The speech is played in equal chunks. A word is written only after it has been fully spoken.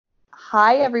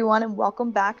Hi, everyone, and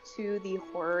welcome back to the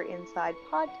Horror Inside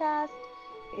podcast.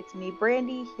 It's me,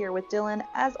 Brandi, here with Dylan,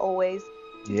 as always,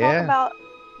 to talk Yeah. about,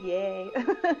 yay,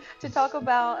 to talk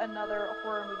about another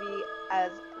horror movie. As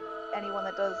anyone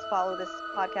that does follow this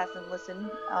podcast and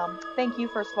listen, thank you,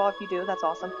 first of all, if you do, that's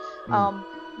awesome. Mm.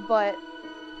 But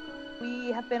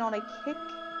we have been on a kick,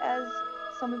 as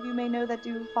some of you may know that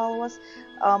do follow us,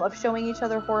 of showing each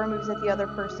other horror movies that the other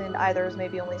person either has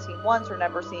maybe only seen once or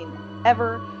never seen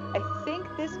ever. I think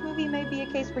this movie may be a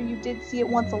case where you did see it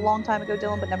once a long time ago,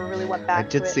 Dylan, but never really went I back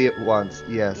to did it. see it once,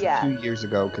 yes, a Yeah. few years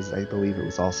ago, because I believe it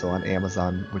was also on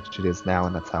Amazon, which it is now,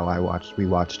 and that's how we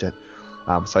watched it.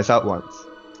 So I saw it once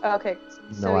Okay. in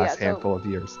the So yeah. last So handful of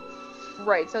years.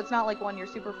 right. So it's not like one you're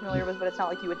super familiar with, but it's not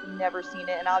like you had never seen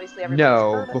it, and obviously everybody's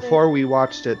No, heard of it. before we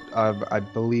watched it, I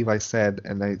believe I said,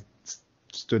 and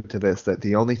stood to this, that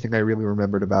the only thing I really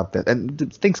remembered about that, and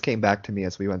things came back to me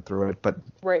as we went through it, but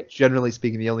Right. generally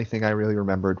speaking, the only thing I really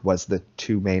remembered was the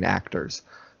two main actors.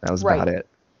 That was about Right. it.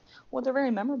 Well, they're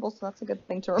very memorable, so that's a good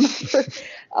thing to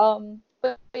remember.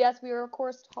 But yes, we were of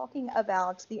course talking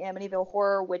about the Amityville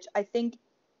Horror, which I think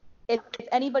if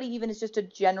anybody even is just a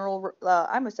general,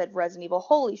 I almost said Resident Evil.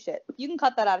 Holy shit! You can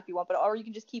cut that out if you want, but or you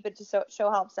can just keep it to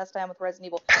show how obsessed I am with Resident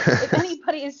Evil. If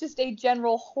anybody is just a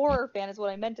general horror fan, is what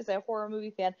I meant to say, a horror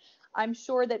movie fan. I'm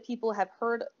sure that people have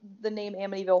heard the name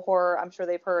Amityville Horror. I'm sure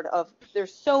they've heard of.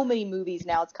 There's so many movies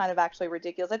now. It's kind of actually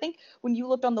ridiculous. I think when you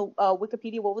looked on the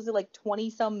Wikipedia, what was it, like 20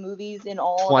 some movies in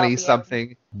all about 20 the Amityville?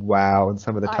 something. Wow, and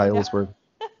some of the I know. titles were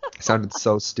sounded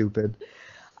so stupid.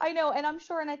 I know, and I'm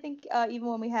sure, and I think even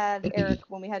when we had Eric,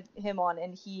 when we had him on,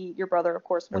 and your brother, of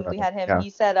course, Your when we brother. had him, Yeah.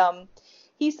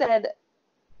 he said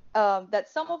that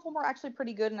some of them were actually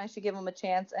pretty good, and I should give them a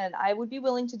chance, and I would be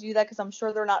willing to do that because I'm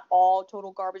sure they're not all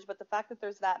total garbage, but the fact that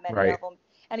there's that many Right. of them,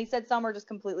 and he said some are just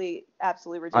completely,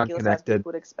 absolutely ridiculous, as Unconnected. people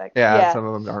would expect. Yeah, Yeah, some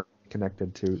of them aren't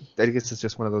connected to. I guess it's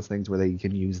just one of those things where they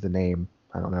can use the name.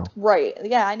 I don't know. right.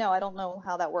 Yeah, I know. I don't know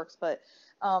how that works, but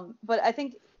I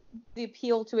think the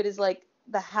appeal to it is like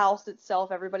the house itself.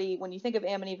 Everybody, when you think of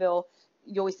Amityville,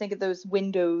 you always think of those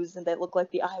windows and that look like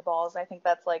the eyeballs. I think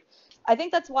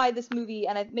that's why this movie,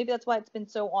 and maybe that's why it's been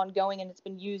so ongoing and it's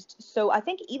been used. So I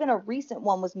think even a recent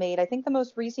one was made. I think the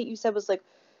most recent you said was like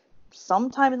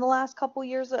sometime in the last couple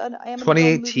years, an Amityville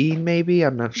movie. 2018 maybe?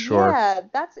 I'm not sure. Yeah,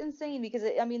 that's insane because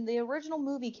I mean the original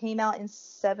movie came out in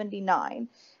 '79,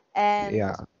 and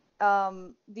Yeah.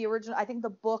 the original, I think the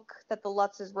book that the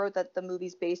Lutzes wrote that the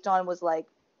movie's based on was like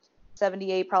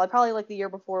 78, probably like the year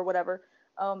before, whatever.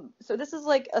 So this is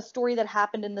like a story that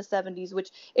happened in the 70s, which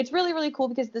it's really, really cool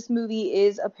because this movie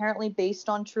is apparently based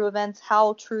on true events.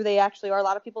 How true they actually are. A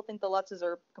lot of people think the Lutzes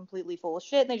are completely full of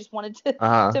shit and they just wanted to,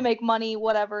 Uh-huh. to make money,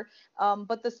 whatever.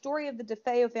 But the story of the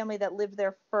DeFeo family that lived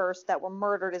there first that were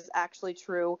murdered is actually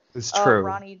true. It's true.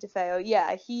 Ronnie DeFeo,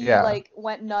 yeah, he Yeah. like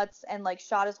went nuts and like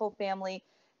shot his whole family.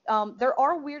 There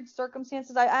are weird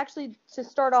circumstances. I actually, to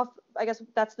start off, I guess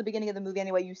that's the beginning of the movie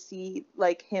anyway. You see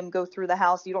like him go through the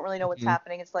house. You don't really know what's Mhm.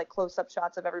 happening. It's like close-up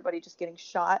shots of everybody just getting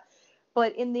shot.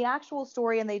 But in the actual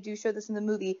story, and they do show this in the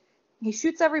movie, he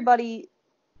shoots everybody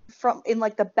from in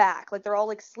like the back. Like they're all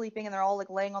like sleeping and they're all like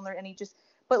laying on their, and he just,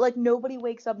 but like nobody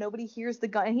wakes up, nobody hears the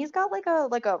gun, and he's got like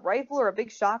a rifle or a big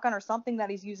shotgun or something that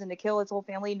he's using to kill his whole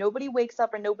family. Nobody wakes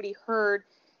up and nobody heard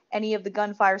any of the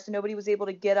gunfire, so nobody was able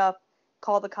to get up,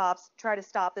 call the cops, try to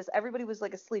stop this. Everybody was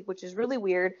like asleep, which is really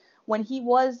weird. When he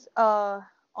was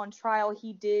on trial,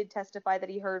 he did testify that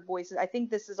he heard voices. I think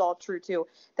this is all true too,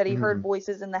 that he heard Mhm.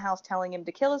 voices in the house telling him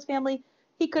to kill his family.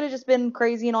 He could have just been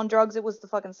crazy and on drugs. It was the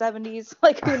fucking 70s.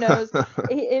 Like, who knows?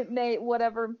 It may,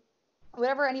 whatever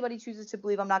anybody chooses to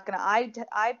believe. I'm not gonna.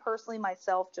 I personally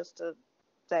myself, just to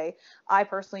say, I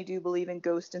personally do believe in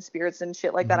ghosts and spirits and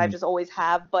shit like that. I Mhm. just always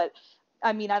have. But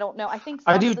I mean, I don't know. I think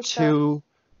I some do of the stuff. too,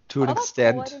 to an Oh, that's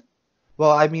cool. extent.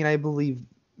 Well, I mean, I believe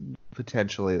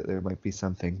potentially that there might be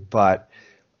something, but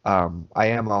I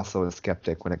am also a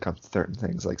skeptic when it comes to certain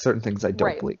things. Like certain things I don't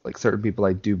Right. believe. Like certain people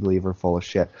I do believe are full of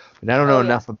shit. And I don't Oh know yeah.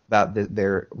 enough about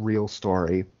their real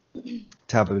story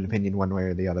to have an opinion one way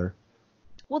or the other.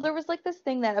 Well, there was like this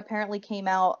thing that apparently came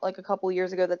out like a couple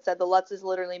years ago that said the Lutzes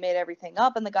literally made everything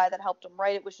up, and the guy that helped him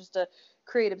write it was just a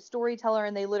creative storyteller,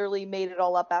 and they literally made it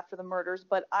all up after the murders.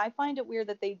 But I find it weird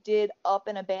that they did up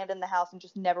and abandon the house and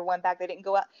just never went back. They didn't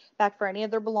go out back for any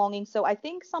of their belongings. So I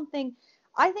think some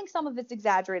of it's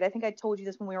exaggerated. I think I told you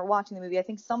this when we were watching the movie. I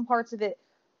think some parts of it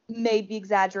may be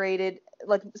exaggerated,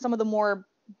 like some of the more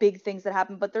big things that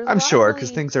happen, but there's a I'm lot of sure, because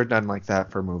really things are done like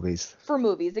that for movies. for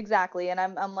movies, exactly. And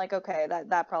I'm like, okay,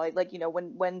 that probably, like,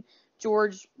 when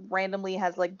George randomly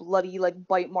has like bloody like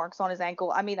bite marks on his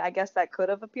ankle. I mean, I guess that could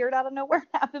have appeared out of nowhere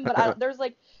and happened, but there's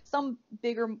like some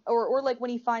bigger, or like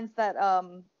when he finds that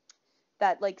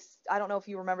like, I don't know if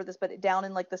you remember this, but down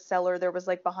in like the cellar there was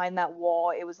like behind that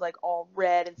wall, it was like all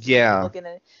red and spooky Yeah. looking,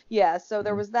 and yeah, so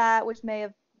there Mhm. was that, which may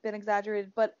have been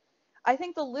exaggerated, but I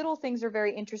think the little things are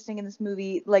very interesting in this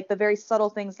movie, like the very subtle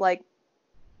things, like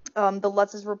the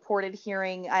Lutz's reported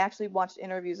hearing. I actually watched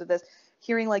interviews of this,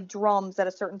 hearing like drums at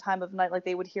a certain time of night, like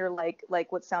they would hear like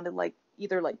what sounded like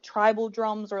either like tribal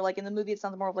drums, or like in the movie it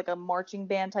sounds more of like a marching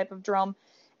band type of drum.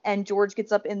 And George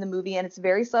gets up in the movie and it's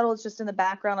very subtle. It's just in the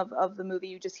background of the movie.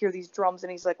 You just hear these drums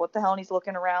and he's like, what the hell? And he's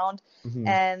looking around. Mhm.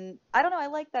 And I don't know. I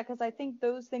like that because I think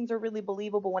those things are really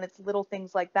believable when it's little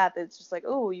things like that. That it's just like,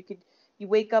 oh, you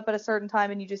wake up at a certain time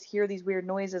and you just hear these weird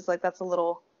noises. Like that's a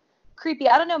little creepy.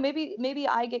 I don't know. Maybe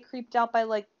I get creeped out by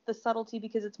like the subtlety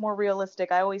because it's more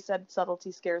realistic. I always said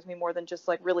subtlety scares me more than just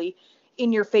like really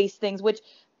in your face things, which,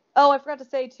 oh, I forgot to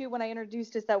say too when I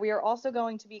introduced us that we are also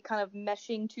going to be kind of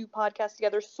meshing two podcasts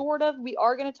together, sort of. We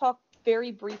are going to talk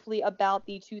very briefly about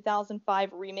the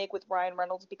 2005 remake with Ryan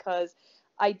Reynolds because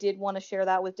I did want to share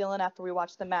that with Dylan after we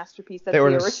watched the masterpiece that's There the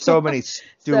were original. so many So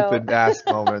stupid ass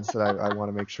moments that I want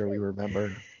to make sure we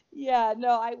remember. yeah,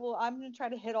 no, I will. I'm going to try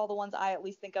to hit all the ones I at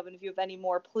least think of, and if you have any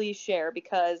more, please share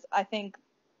because I think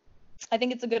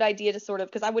it's a good idea to sort of,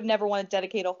 because I would never want to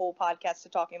dedicate a whole podcast to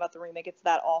talking about the remake. It's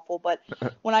that awful. But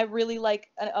when I really like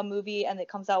a movie and it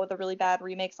comes out with a really bad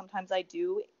remake, sometimes I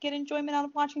do get enjoyment out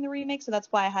of watching the remake. So that's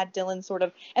why I had Dylan sort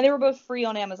of, and they were both free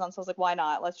on Amazon. So I was like, why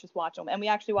not? Let's just watch them. And we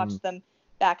actually Mm. watched them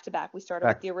back to back. We started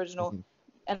with Back, the original mhm.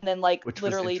 and then like Which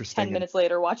was literally 10 interesting, and minutes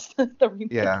later watched the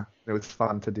remake. yeah, it was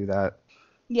fun to do that.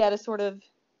 Yeah, to sort of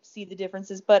see the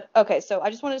differences. But okay, so I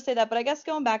just wanted to say that. But I guess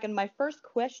going back, and my first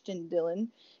question, Dylan,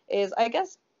 is I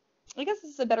guess this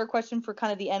is a better question for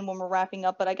kind of the end when we're wrapping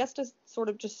up, but I guess to sort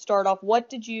of just start off, what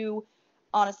did you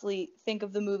honestly think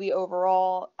of the movie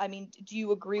overall? I mean, do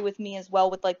you agree with me as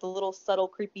well with like the little subtle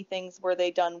creepy things, were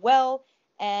they done well?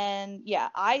 And yeah,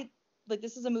 I like,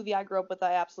 this is a movie I grew up with.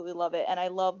 I absolutely love it, and I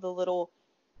love the little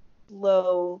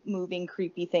low moving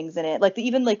creepy things in it. Like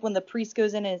even like when the priest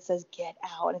goes in and it says "get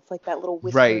out," and it's like that little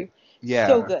whisper. Right. So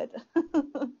Yeah. good.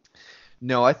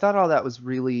 No, I thought all that was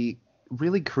really,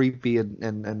 really creepy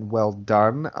and well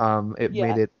done. It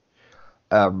made Yeah. it,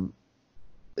 um,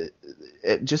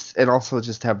 and also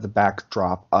just have the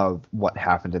backdrop of what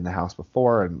happened in the house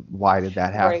before and why did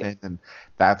that Right. happen, and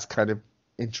that's kind of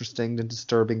interesting and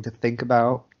disturbing to think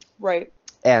about. Right.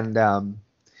 And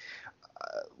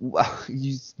well,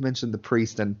 you mentioned the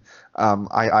priest, and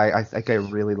I think I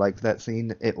really liked that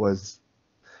scene. It was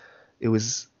it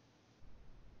was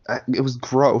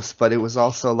gross, but it was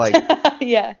also like,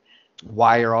 Yeah.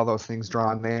 why are all those things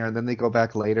drawn there? And then they go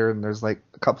back later, and there's like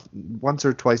once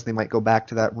or twice they might go back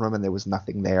to that room, and there was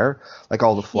nothing there, like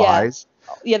all the Yeah. flies.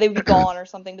 Yeah, they would be gone or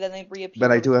something, but then they'd reappear.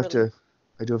 But It was really,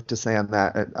 I do have to say on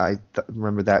that,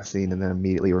 remember that scene, and then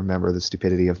immediately remember the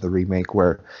stupidity of the remake,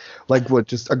 where like what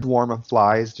just a swarm of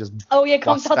flies just oh yeah,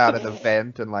 comes bust out out of the the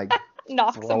vent and like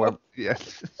knocks them throw over. him. Yeah.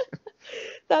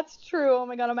 That's true. Oh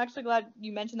my god, I'm actually glad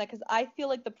you mentioned that because I feel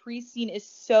like the priest scene is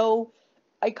so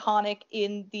iconic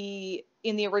in the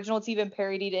original. It's even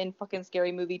parodied in fucking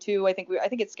Scary Movie 2. I think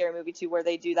it's Scary Movie 2 where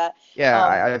they do that. Yeah,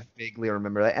 Um, I vaguely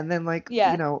remember that. And then like,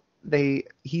 yeah.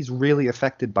 he's really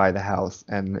affected by the house,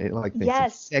 and it like makes him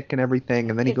Yes, sick and everything,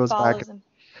 and then he it goes back, follows and him.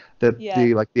 the Yeah.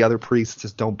 the like the other priests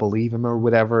just don't believe him or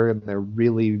whatever, and they're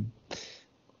really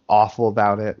awful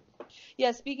about it.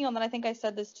 Yeah, speaking on that, I think I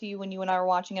said this to you when you and I were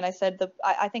watching it. I said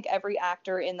I think every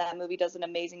actor in that movie does an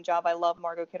amazing job. I love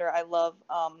Margot Kidder. I love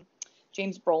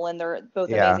James Brolin. They're both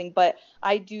Yeah. amazing. But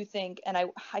I do think, and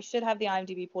I should have the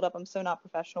IMDb pulled up. I'm so not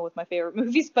professional with my favorite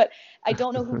movies, but I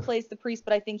don't know who plays the priest,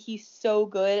 but I think he's so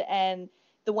good. And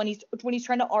the when he's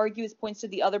trying to argue his points to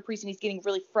the other priest, and he's getting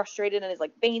really frustrated, and his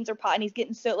like veins are pot, and he's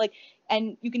getting so like,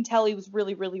 and you can tell he was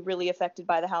really, really, really affected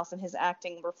by the house, and his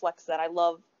acting reflects that. I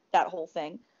love that whole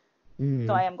thing. So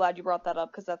Mm. I am glad you brought that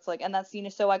up because that's like, and that scene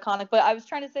is so iconic. But I was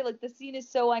trying to say like the scene is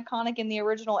so iconic in the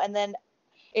original, and then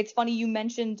it's funny you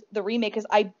mentioned the remake because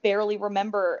I barely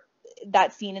remember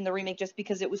that scene in the remake just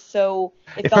because it It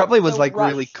felt probably was so like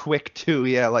really rushed. quick too.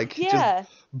 Yeah, like just Yeah,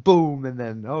 boom, and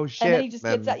then oh and then shit, he just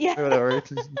gets then out. Yeah, whatever.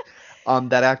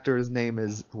 That actor's name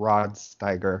is Rod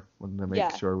Steiger. Wanted to make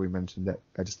yeah, sure we mentioned it.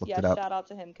 I just looked yeah. it up. Shout out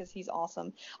to him because he's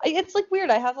awesome. It's like weird.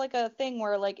 I have like a thing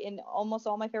where like in almost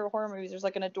all my favorite horror movies, there's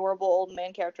like an adorable old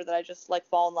man character that I just like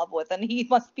fall in love with, and he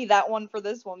must be that one for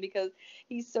this one because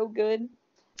he's so good.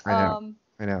 I know, Um,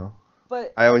 I know.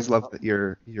 But I always love that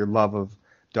your love of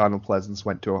Donald Pleasance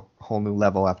went to a whole new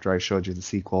level after I showed you the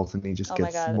sequels, and he just oh my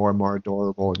gets God. more and more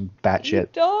adorable and He batshit.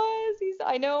 does.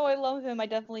 I know, I love him. I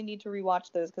definitely need to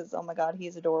rewatch those because, oh my God,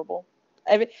 he's adorable.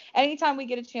 Anytime we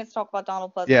get a chance to talk about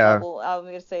Donald Pleasance, Yeah, I'm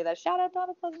going to say that. Shout out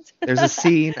Donald Pleasance. there's a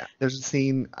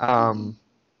scene,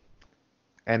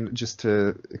 and just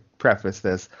to preface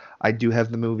this, I do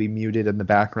have the movie muted in the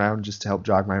background just to help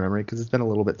jog my memory because it's been a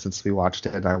little bit since we watched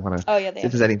it, and I want to Oh yeah, the see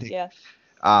if there's animated. anything. Yeah.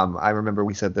 I remember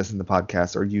we said this in the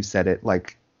podcast, or you said it,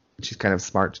 like, she's kind of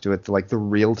smart to do it. Like, the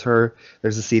realtor,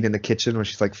 there's a scene in the kitchen where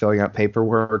she's, like, filling out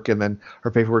paperwork, and then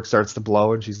her paperwork starts to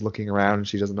blow, and she's looking around, and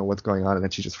she doesn't know what's going on, and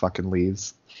then she just fucking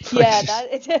leaves. Like,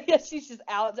 Yeah, she's just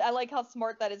out. I like how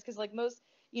smart that is because like most,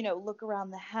 look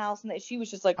around the house and she was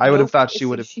just like, I would have nope. thought As she soon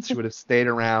would as have she would have stayed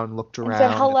around, looked and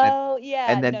said around, and then hello.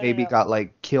 Yeah, no, no, maybe no. got,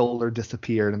 like, killed or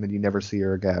disappeared, and then you never see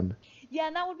her again. Yeah,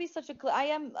 and that would be such a. I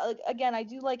am again. I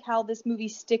do like how this movie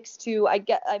sticks to.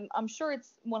 I'm sure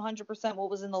it's 100% what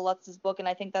was in the Lutz's book, and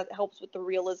I think that helps with the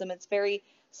realism. It's very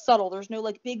subtle. There's no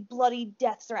like big bloody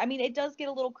deaths, or I mean, it does get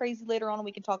a little crazy later on, and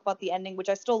we can talk about the ending, which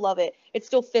I still love it. It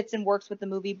still fits and works with the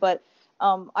movie, but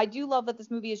I do love that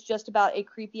this movie is just about a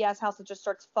creepy ass house that just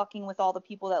starts fucking with all the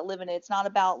people that live in it. It's not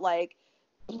about like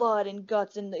blood and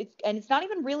guts and it's not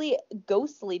even really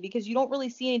ghostly because you don't really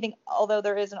see anything, although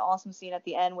there is an awesome scene at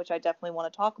the end which I definitely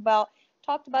want to talk about.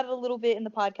 Talked about it a little bit in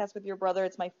the podcast with your brother.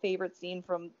 It's my favorite scene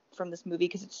from this movie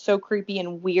because it's so creepy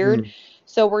and weird. Mm,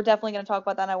 So we're definitely going to talk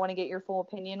about that, and I want to get your full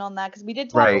opinion on that because we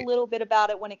did talk a right. little bit about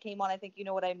it when it came on. I think you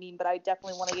know what I mean, but I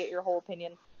definitely want to get your whole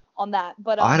opinion on that.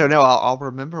 But I don't know. I'll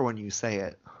remember when you say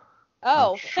it. I'm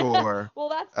oh sure. well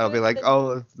that's I'll be good like,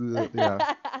 oh, yeah.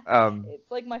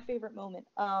 it's like my favorite moment.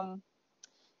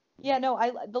 Yeah, no,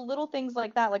 the little things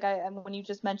like that, like when you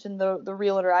just mentioned the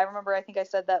realtor, I remember I think I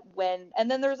said that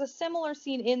and then there's a similar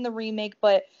scene in the remake,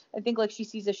 but I think like she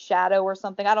sees a shadow or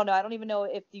something. I don't know. I don't even know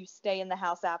if you stay in the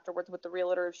house afterwards with the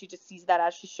realtor, if she just sees that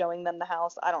as she's showing them the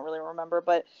house. I don't really remember,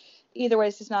 but either way,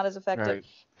 it's just not as effective. Right.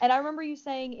 And I remember you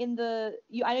saying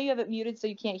I know you have it muted so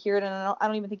you can't hear it, and I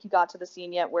don't even think you got to the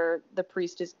scene yet where the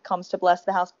priest just comes to bless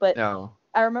the house, but No.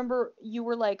 I remember you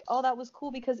were like, "Oh, that was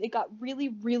cool because it got really,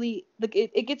 really like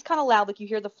it gets kind of loud. Like you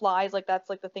hear the flies, like that's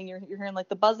like the thing you're hearing, like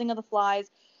the buzzing of the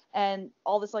flies, and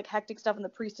all this like hectic stuff. And the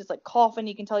priest is like coughing.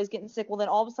 You can tell he's getting sick. Well, then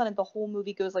all of a sudden the whole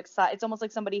movie goes like it's almost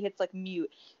like somebody hits like mute,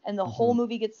 and the whole Hmm.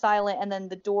 movie gets silent. And then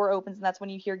the door opens, and that's when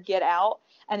you hear "Get out,"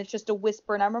 and it's just a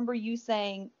whisper. And I remember you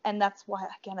saying, and that's why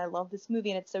again I love this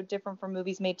movie, and it's so different from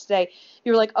movies made today.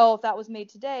 You were like, oh, if that was made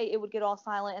today, it would get all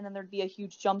silent and then there'd be a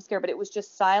huge jump scare, but it was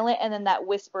just silent and then that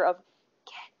whisper of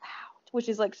get out, which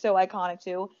is like so iconic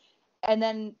too. And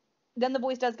then the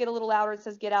voice does get a little louder. It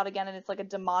says get out again and it's like a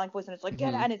demonic voice and it's like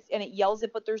get Hmm. out and it yells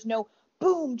it, but there's no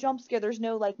boom jump scare. There's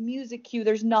no like music cue.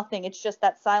 There's nothing. It's just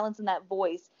that silence and that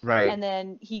voice. Right. And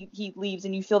then he leaves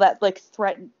and you feel that like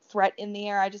threat in the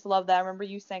air. I just love that. I remember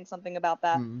you saying something about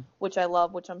that, Hmm. which I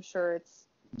love, which I'm sure it's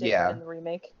different Yeah, in the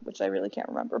remake, which I really can't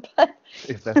remember, but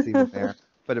if that's even there,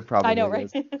 but it I know, probably right?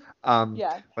 is. Um,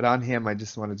 Yeah. but on him, I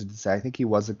just wanted to say I think he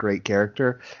was a great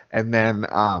character, and then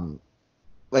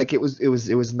like it was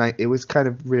nice. It was kind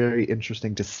of very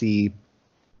interesting to see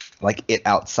like it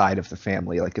outside of the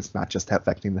family, like it's not just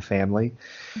affecting the family.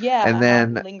 And Yeah, how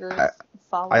it then lingers, I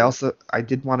follows. also I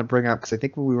did want to bring up because I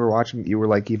think when we were watching, you were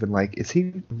like even like, is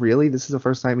he really? This is the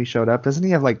first time he showed up. Doesn't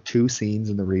he have like two scenes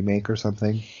in the remake or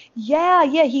something? Yeah,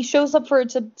 yeah, he shows up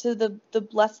to the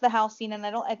bless the house scene, and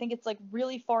I think it's like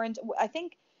really far into. I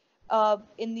think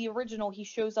in the original he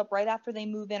shows up right after they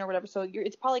move in or whatever, so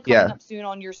it's probably coming Yeah. up soon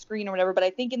on your screen or whatever. But I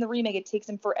think in the remake it takes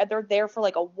him for they're there for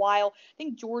like a while. I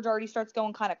think George already starts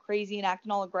going kind of crazy and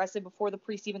acting all aggressive before the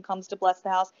priest even comes to bless the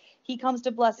house. He comes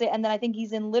to bless it, and then I think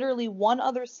he's in literally one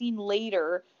other scene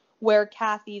later where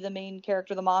Kathy, the main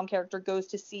character, the mom character, goes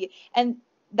to see it. And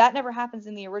that never happens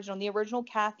in the original. In the original,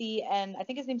 Kathy and I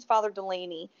think his name's Father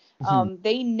Delaney, Mhm.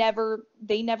 they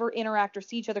never interact or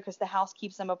see each other because the house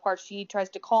keeps them apart. She tries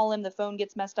to call him, the phone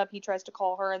gets messed up. He tries to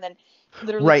call her, and then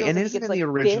literally Right, feels and like he isn't gets in the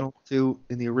like bit. original too?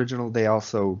 In the original, they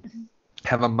also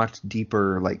have a much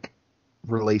deeper like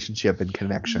relationship and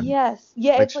connection. Yes.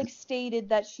 Yeah, Like, it's like stated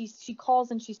that she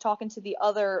calls and she's talking to the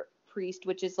other priest,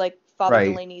 which is like Father right.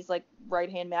 Delaney's like right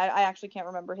hand man. I actually can't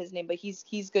remember his name, but he's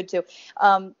good too.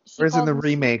 She Whereas in calls the and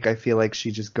remake, I feel like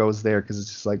she just goes there because it's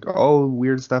just like, oh,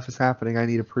 weird stuff is happening. I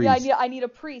need a yeah, priest. I need a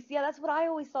priest. Yeah, that's what I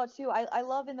always thought too. I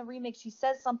love in the remake she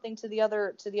says something to the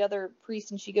other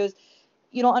priest and she goes,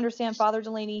 "You don't understand Father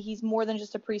Delaney. He's more than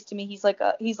just a priest to me. He's like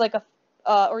a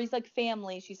or he's like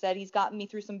family. She said he's gotten me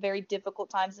through some very difficult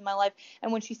times in my life.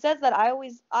 And when she says that, I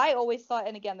always thought,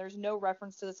 and again, there's no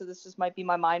reference to this, so this just might be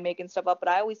my mind making stuff up, but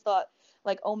I always thought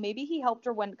like, oh, maybe he helped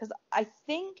her because I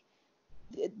think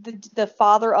the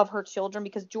father of her children,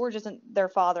 because George isn't their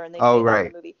father, and they Oh, say that in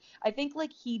right. the movie. I think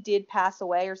like he did pass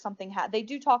away or something. They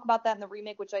do talk about that in the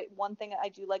remake, which one thing I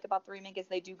do like about the remake is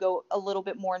they do go a little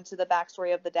bit more into the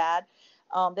backstory of the dad.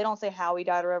 They don't say how he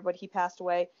died or whatever, but he passed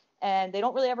away. And they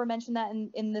don't really ever mention that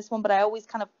in this one, but I always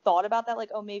kind of thought about that,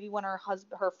 like, oh, maybe when her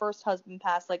first husband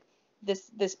passed, like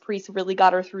this priest really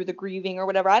got her through the grieving or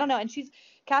whatever. I don't know. And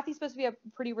Kathy's supposed to be a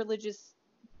pretty religious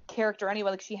character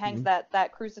anyway. Like she hangs Mhm.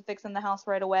 that crucifix in the house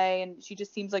right away, and she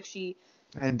just seems like she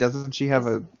And doesn't she have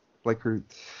is. her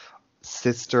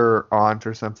sister or aunt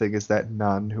or something is that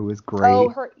nun who is Oh, great?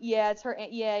 it's her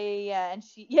aunt. Yeah, and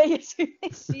yeah,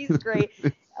 she's great.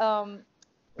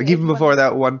 Like even before When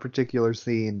that one particular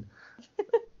scene,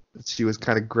 she was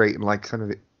kind of great and like kind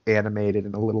of animated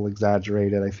and a little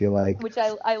exaggerated, I feel like. Which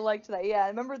I liked that. Yeah, I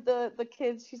remember the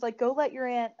kids. She's like, go let your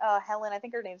aunt Helen. I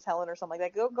think her name's Helen or something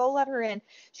like that. Go let her in.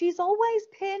 She's always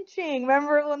pinching.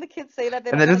 Remember when the kids say that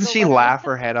they And don't then want to doesn't go she let her in? laugh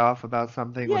her head off about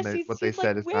something Yeah, when she's what they she's like,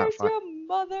 said is not where's fun? your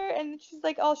mother? And she's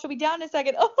like, oh, she'll be down in a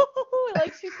second. Oh,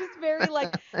 like she's just very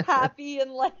like happy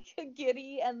and like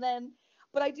giddy. And then,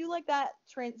 but I do like that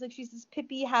like she's this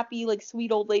pippy, happy, like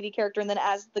sweet old lady character. And then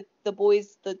as the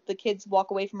boys, the kids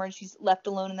walk away from her and she's left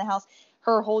alone in the house,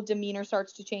 her whole demeanor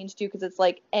starts to change too, because it's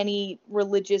like any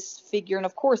religious figure. And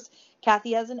of course,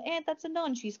 Kathy has an aunt that's a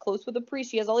nun. She's close with a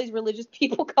priest. She has all these religious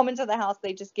people come into the house.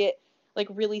 They just get like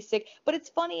really sick. But it's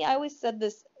funny. I always said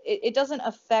this. It doesn't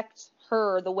affect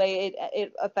her the way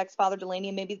it affects Father Delaney.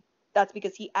 And maybe that's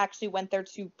because he actually went there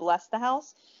to bless the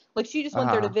house. Like she just went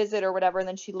there to Uh-huh. visit or whatever, and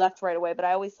then she left right away. But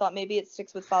I always thought maybe it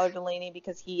sticks with Father Delaney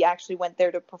because he actually went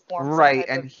there to perform some Right, type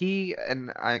and of. he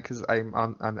and I, because I'm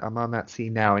on that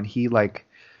scene now, and he like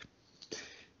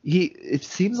it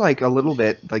seems like a little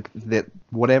bit like that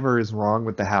whatever is wrong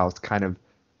with the house kind of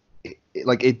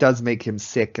like it does make him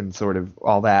sick and sort of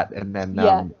all that, and then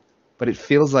Yeah. but it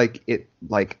feels like it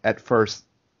like at first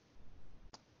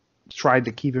tried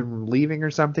to keep him from leaving or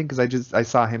something, because I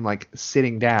saw him like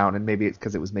sitting down, and maybe it's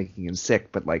because it was making him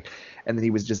sick, but like, and then he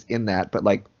was just in that, but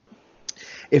like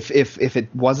if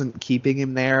it wasn't keeping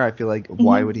him there, I feel like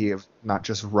why Hmm. would he have not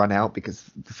just run out because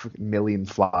the freaking million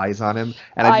flies on him?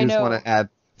 And I I just want know. to add,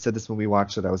 said this when we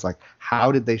watched it, I was like,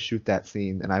 how did they shoot that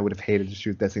scene? And I would have hated to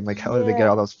shoot that scene. Like, how did they get Yeah.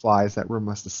 all those flies? That room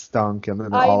must have stunk, and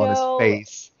then they're I all on his know.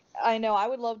 face. I know. I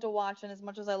would love to watch, and as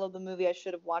much as I love the movie, I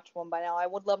should have watched one by now. I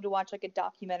would love to watch like a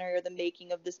documentary or the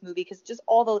making of this movie, because just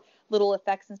all the little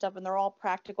effects and stuff, and they're all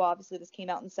practical. Obviously, this came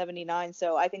out in '79,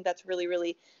 so I think that's really,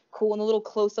 really cool. And the little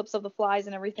close-ups of the flies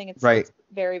and everything, Right. it's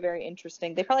very, very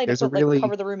interesting. They probably had to There's a put like really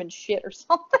cover the room in shit or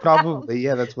something. I don't Probably,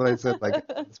 yeah, that's what I said. Like,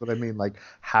 that's what I mean. Like,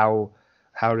 how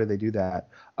do they do that?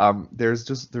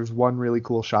 There's one really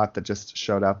cool shot that just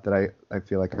showed up that I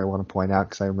feel like I want to point out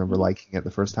because I remember know. liking it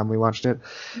the first time we watched it.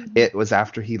 Hmm. It was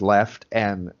after he left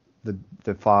and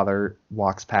the father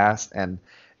walks past and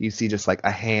you see just like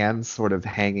a hand sort of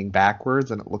hanging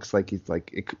backwards and it looks like he's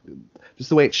like just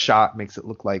the way it's shot makes it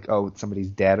look like oh somebody's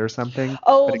dead or something,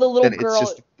 Oh, but the little then it's girl.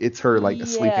 just it's her like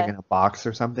sleeping Yeah. in a box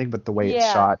or something, but the way it's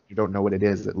Yeah. shot you don't know what it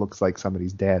is, it looks like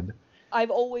somebody's dead. I've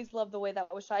always loved the way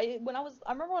that was shot. I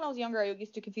remember when I was younger, I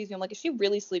used to confuse me. I'm like, is she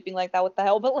really sleeping like that? What the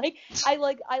hell? But like, I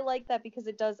like that because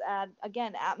it does add,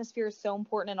 again, atmosphere is so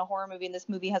important in a horror movie, and this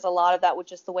movie has a lot of that with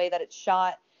just the way that it's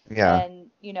shot. Yeah.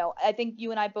 And I think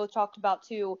you and I both talked about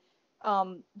too,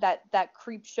 that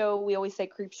creep show. We always say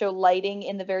creep show lighting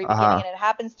in the very beginning, Uh-huh. and it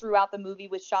happens throughout the movie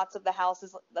with shots of the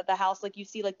house, like you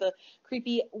see like the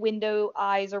creepy window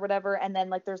eyes or whatever, and then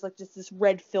like there's like just this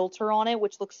red filter on it,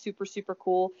 which looks super super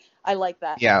cool. I like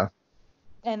that. Yeah.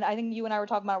 And I think you and I were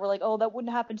talking about, we're like, oh, that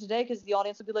wouldn't happen today because the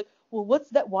audience would be like, well, what's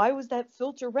that? Why was that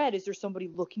filter red? Is there somebody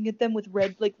looking at them with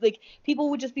red? Like people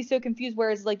would just be so confused.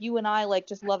 Whereas like you and I like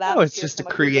just love No, it's atmosphere just so a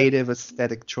much. We're just like, creative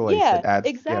aesthetic choice. It yeah, adds,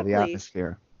 yeah, the exactly.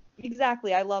 atmosphere.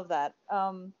 Exactly. I love that.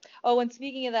 Oh, and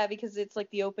speaking of that, because it's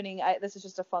like the opening, this is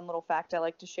just a fun little fact I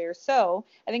like to share. So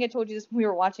I think I told you this when we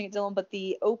were watching it, Dylan, but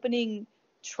the opening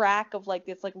track of like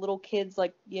it's like little kids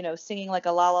like singing like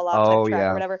a la la la type Oh track or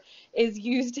yeah. whatever is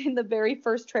used in the very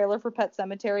first trailer for Pet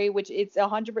Cemetery, which it's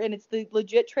 100%, and it's the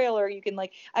legit trailer. You can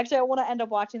like actually I want to end up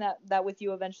watching that with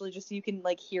you eventually just so you can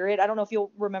like hear it. I don't know if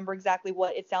you'll remember exactly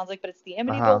what it sounds like, but it's the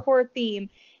Uh-huh. Amityville Horror theme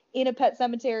in a Pet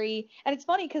Cemetery, and it's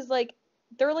funny because like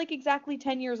they're like exactly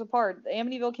 10 years apart.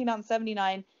 Amityville came out in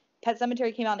 '79, Pet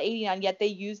Cemetery came out in '89, yet they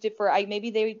used it for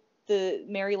maybe the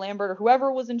Mary Lambert or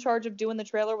whoever was in charge of doing the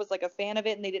trailer was like a fan of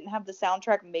it, and they didn't have the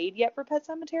soundtrack made yet for Pet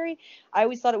Sematary. I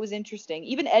always thought it was interesting.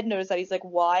 Even Ed noticed that. He's like,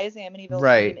 why is Amityville's theme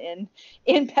Right.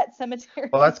 in Pet Sematary?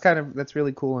 Well, that's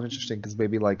really cool and interesting because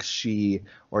maybe like she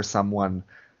or someone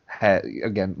had,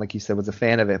 again, like you said, was a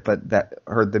fan of it, but that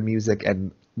heard the music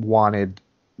and wanted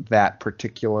that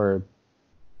particular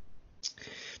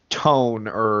tone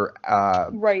or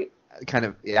Right. kind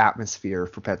of atmosphere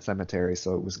for Pet Sematary.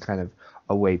 So it was kind of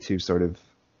a way to sort of.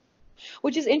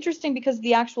 Which is interesting because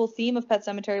the actual theme of Pet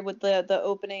Sematary with the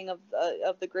opening of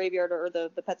the graveyard or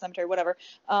the Pet Cemetery, whatever,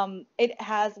 it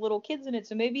has little kids in it.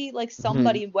 So maybe like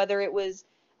somebody, whether it was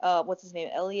what's his name,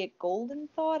 Elliot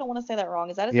Goldenthal, I don't want to say that wrong.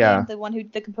 Is that his name?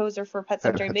 The composer for Pet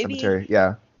Sematary? Pet Sematary,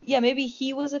 yeah. Yeah, maybe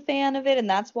he was a fan of it and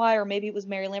that's why, or maybe it was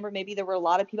Mary Lambert. Maybe there were a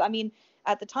lot of people. I mean,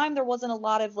 at the time there wasn't a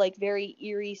lot of like very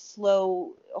eerie,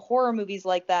 slow horror movies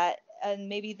like that, and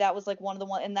maybe that was like one of the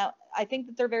one. And that I think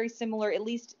that they're very similar, at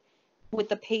least with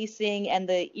the pacing and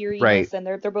the eeriness, Right. and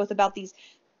they're both about these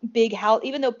big house.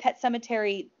 Even though Pet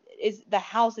Sematary is the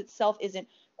house itself isn't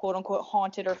quote unquote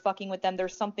haunted or fucking with them,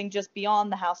 there's something just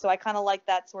beyond the house. So I kind of like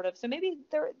that sort of. So maybe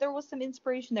there was some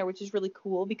inspiration there, which is really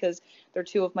cool because they're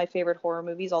two of my favorite horror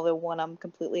movies. Although one I'm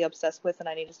completely obsessed with and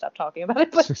I need to stop talking about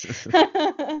it.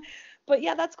 But but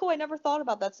yeah, that's cool. I never thought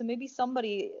about that. So maybe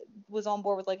somebody was on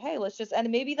board with like, hey, let's just, and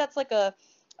maybe that's like a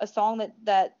song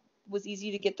that was easy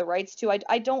to get the rights to.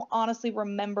 I don't honestly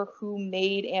remember who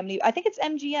made Amity. I think it's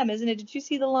MGM, isn't it? Did you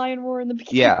see The Lion Roar in the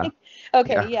beginning? Yeah.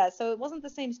 Okay, yeah. So it wasn't the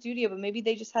same studio, but maybe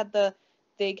they just had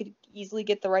they could easily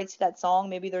get the rights to that song.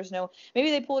 Maybe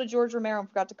they pulled a George Romero and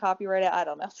forgot to copyright it. I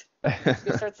don't know. I'm just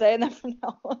gonna start saying that from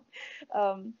now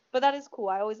on. But that is cool.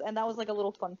 And that was like a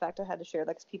little fun fact I had to share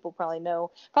that because people probably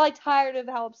tired of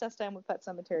how obsessed I am with Pet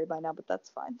Sematary by now, but that's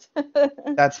fine.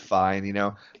 That's fine,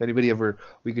 if anybody ever,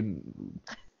 we can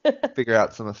figure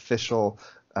out some official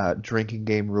drinking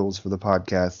game rules for the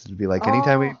podcast. It'd be like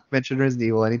anytime we mention Resident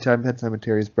Evil, anytime Pet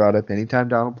Sematary is brought up, anytime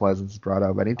Donald Pleasance is brought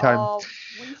up, anytime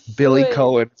Billy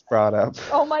Cohen is brought up.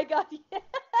 Oh my god, yeah, that's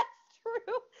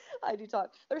true. I do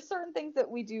talk. There's certain things that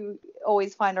we do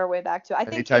always find our way back to. I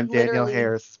think anytime Danielle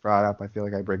Harris is brought up, I feel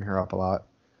like I bring her up a lot.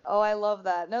 Oh, I love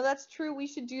that. No, that's true. We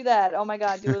should do that. Oh my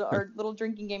god, do our little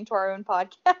drinking game to our own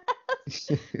podcast.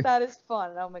 That is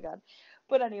fun. Oh my god.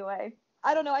 But anyway,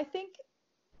 I don't know. I think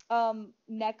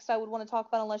next I would want to talk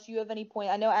about, unless you have any point.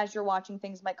 I know as you're watching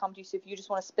things might come to you, so if you just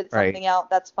want to spit something out,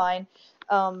 that's fine.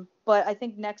 But I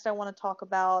think next I want to talk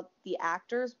about the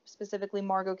actors, specifically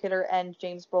Margot Kidder and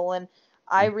James Brolin.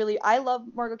 I love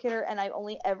Margot Kidder, and I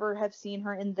only ever have seen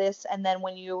her in this. And then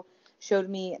when you showed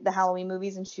me the Halloween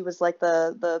movies, and she was like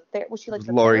was she like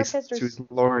the therapist? She was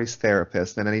Laurie's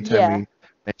therapist, and anytime we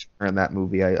mention her in that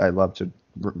movie, I love to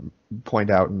point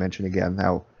out and mention again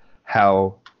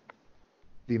how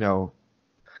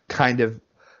kind of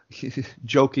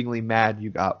jokingly mad you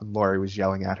got when Laurie was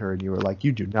yelling at her, and you were like,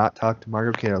 "You do not talk to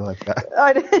Margot Kidder like that."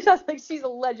 I was like, she's a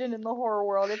legend in the horror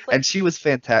world. It's like, and she was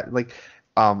fantastic. Like,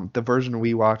 the version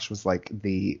we watched was like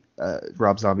the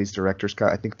Rob Zombie's director's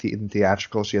cut. I think in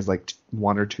theatrical she has like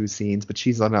one or two scenes, but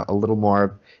she's on a little more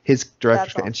of his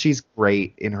director's cut, and she's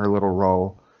great in her little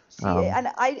role. And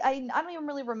I don't even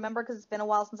really remember because it's been a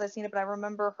while since I've seen it, but I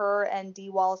remember her and Dee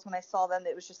Wallace when I saw them.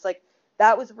 It was just like,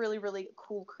 that was really, really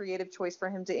cool creative choice for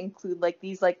him to include like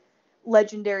these like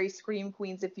legendary scream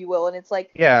queens, if you will. And it's like,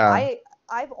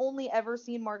 I've only ever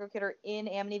seen Margot Kidder in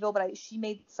Amityville, but she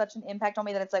made such an impact on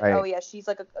me that it's like, oh yeah, she's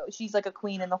like a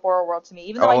queen in the horror world to me.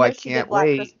 Even though I know she did Black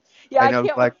Christmas. Yeah, I know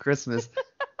Black Christmas.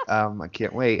 I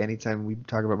can't wait. Anytime we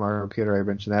talk about Margot Kidder, I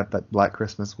mention that. But Black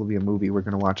Christmas will be a movie we're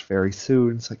going to watch very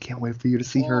soon, so I can't wait for you to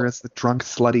see her as the drunk,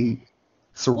 slutty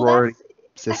sorority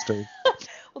sister.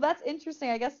 Well, that's interesting.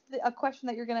 I guess a question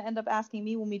that you're going to end up asking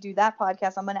me when we do that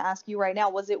podcast, I'm going to ask you right now.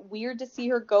 Was it weird to see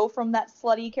her go from that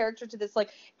slutty character to this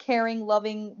like caring,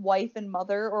 loving wife and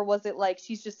mother? Or was it like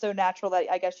she's just so natural that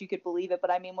I guess you could believe it?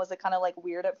 But I mean, was it kind of like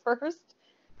weird at first?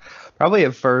 Probably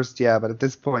at first, yeah. But at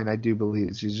this point, I do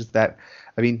believe she's just that.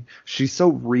 I mean, she's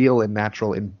so real and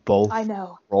natural in both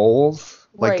roles.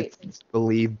 Like, I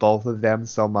believe both of them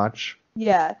so much.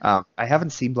 Yeah. I haven't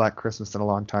seen Black Christmas in a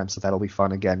long time, so that'll be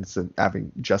fun again. So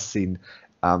having just seen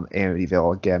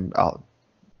Amityville again, I'll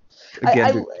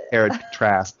compare and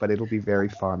contrast, but it'll be very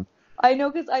fun. I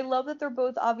know, because I love that they're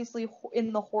both obviously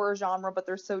in the horror genre, but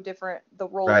they're so different, the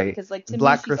roles. Right. Because like to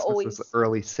Black me, she's Christmas always was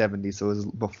early 70s, so it was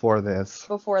before this.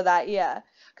 Before that, yeah.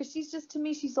 Because she's just, to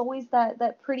me, she's always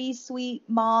that pretty sweet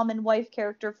mom and wife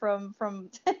character from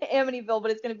Amityville, but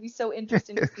it's going to be so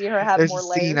interesting to see her have more layers.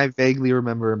 There's a scene I vaguely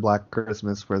remember in Black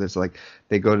Christmas where there's like,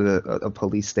 they go to a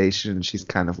police station and she's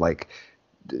kind of like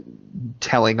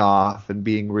telling off and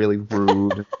being really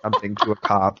rude and something to a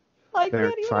cop. I Very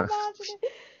can't even fun. imagine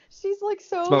it. She's like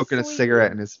so Smoking a sweet.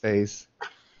 cigarette in his face.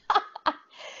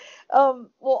 Well,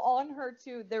 on her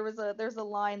too, there's a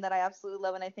line that I absolutely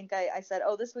love, and I think I said,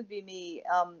 oh, this would be me,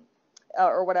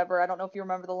 or whatever. I don't know if you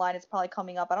remember the line. It's probably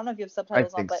coming up. I don't know if you have I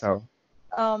subtitles on, think but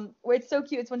so. where it's so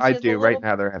cute. It's when I she has the do. Right little.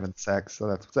 now they're having sex, so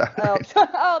that's what's Oh, happening.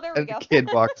 oh, there we And the go. kid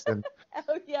walks in.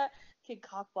 Oh yeah, kid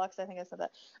cockblocks. I think I said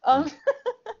that. Mm.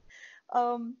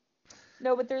 Um,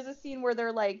 no, but there's a scene where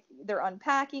they're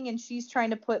unpacking and she's trying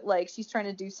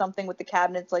to do something with the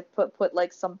cabinets, like put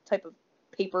like some type of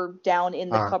paper down in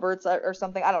the cupboards or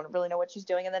something. I don't really know what she's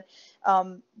doing. And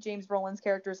then James Brolin's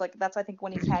character is like, that's I think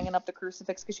when he's hanging up the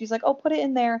crucifix, because she's like, oh, put it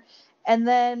in there. And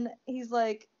then he's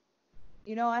like,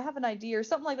 I have an idea or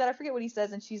something like that. I forget what he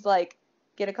says. And she's like,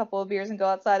 get a couple of beers and go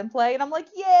outside and play. And I'm like,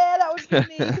 yeah, that would be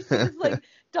me. Because she just like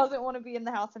doesn't want to be in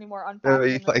the house anymore, unpacking.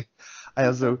 And then... Like, I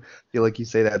also feel like you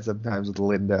say that sometimes with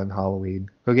Linda on Halloween.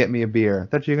 Go get me a beer.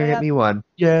 Thought you were gonna get me one.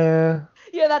 Yeah.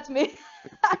 Yeah, that's me.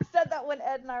 I said that when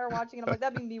Ed and I were watching, and I'm like,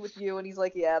 that'd be me with you. And he's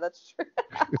like, yeah, that's true.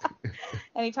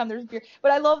 Anytime there's beer.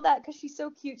 But I love that because she's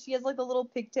so cute. She has like the little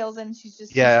pigtails and she's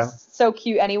just so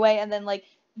cute anyway. And then like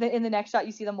in the next shot,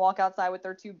 you see them walk outside with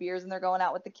their 2 beers and they're going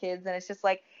out with the kids. And it's just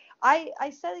like, I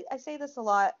say this a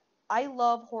lot. I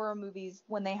love horror movies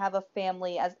when they have a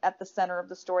family as at the center of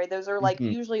the story. Those are like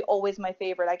usually always my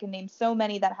favorite. I can name so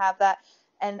many that have that.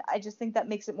 And I just think that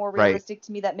makes it more realistic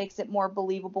to me. That makes it more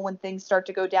believable when things start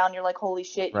to go down. You're like, holy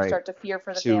shit, you start to fear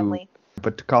for the family.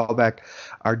 But to call back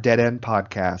our Dead End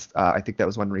podcast, I think that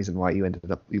was one reason why you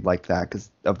liked that,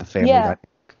 because of the family dynamic.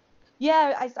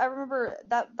 Yeah, I remember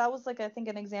that was like I think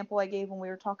an example I gave when we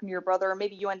were talking to your brother, or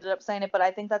maybe you ended up saying it, but I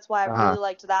think that's why I really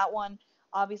liked that one.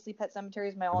 Obviously, Pet Sematary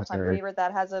is my all-time favorite.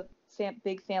 That has a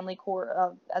big family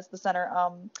core as the center.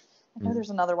 I know there's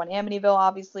another one, Amityville,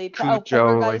 obviously.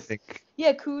 Cujo, I think.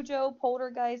 Yeah, Cujo,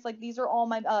 Poltergeist, like these are all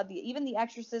my even The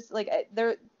Exorcist, like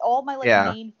they're all my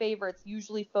like main favorites.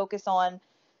 Usually focus on,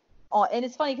 and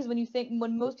it's funny because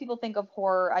when most people think of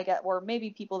horror, or maybe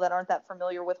people that aren't that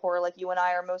familiar with horror, like you and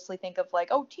I are, mostly think of like,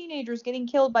 oh, teenagers getting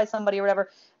killed by somebody or whatever.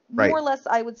 More or less,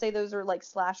 I would say those are like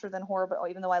slasher than horror, but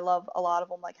even though I love a lot of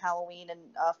them, like Halloween and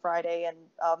Friday and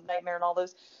Nightmare and all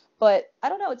those. But I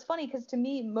don't know. It's funny because to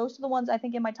me, most of the ones I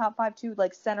think in my top 5 too,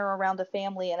 like center around a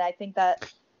family, and I think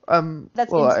that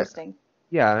that's interesting.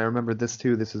 I remember this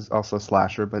too. This is also a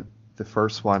slasher, but the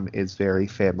first one is very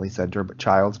family centered. But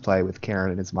Child's Play with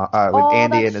Karen and his mom, with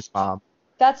Andy and his mom.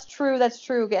 That's true. That's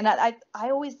true. And I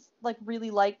always like really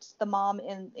liked the mom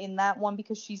in that one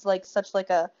because she's like such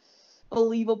like a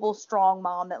believable, strong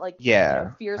mom that like fears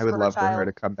for her child. I would love for her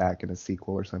to come back in a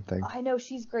sequel or something. I know,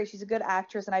 she's great. She's a good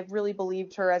actress, and I really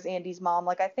believed her as Andy's mom.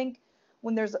 Like I think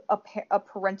when there's a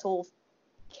parental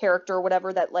character or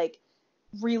whatever that like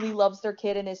really loves their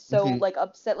kid and is so like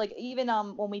upset, like even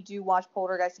when we do watch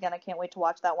Poltergeist again, I can't wait to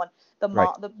watch that one. The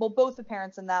mom, both the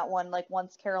parents in that one, like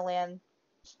once Carol Ann,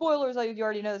 spoilers, you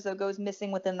already know this, though, goes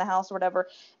missing within the house or whatever,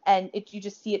 and you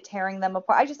just see it tearing them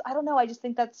apart. I don't know, I just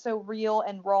think that's so real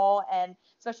and raw, and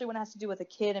especially when it has to do with a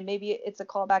kid, and maybe it's a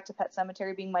callback to Pet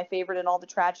Sematary being my favorite and all the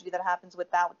tragedy that happens with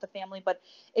the family, but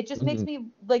it just makes me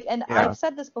like, and I've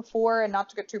said this before, and not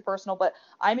to get too personal, but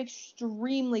I'm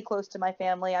extremely close to my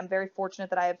family. I'm very fortunate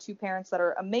that I have 2 parents that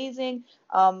are amazing.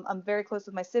 I'm very close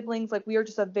with my siblings. Like we are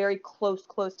just a very close,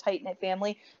 tight-knit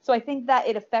family. So I think that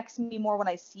it affects me more when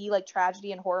I see like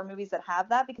tragedy and horror movies that have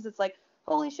that, because it's like,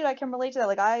 holy shit, I can relate to that.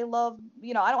 Like I love,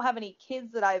 I don't have any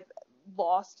kids that I've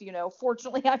lost,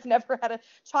 fortunately I've never had a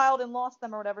child and lost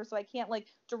them or whatever, so I can't like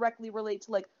directly relate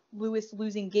to like Lewis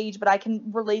losing Gage, but I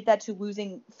can relate that to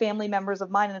losing family members of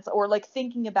mine, and it's, or like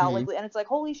thinking about like, and it's like,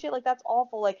 holy shit, like that's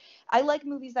awful. Like I like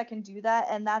movies that can do that,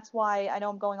 and that's why I know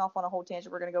I'm going off on a whole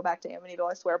tangent. We're gonna go back to Amityville,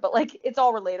 I swear, but like it's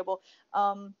all relatable.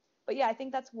 But yeah, I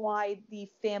think that's why the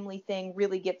family thing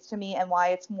really gets to me, and why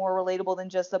it's more relatable than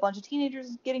just a bunch of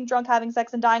teenagers getting drunk, having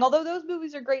sex, and dying. Although those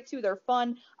movies are great too. They're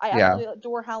fun. I absolutely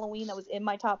adore Halloween. That was in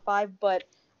my top 5. But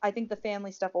I think the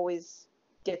family stuff always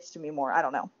gets to me more. I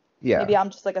don't know. Yeah. Maybe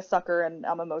I'm just like a sucker and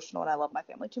I'm emotional and I love my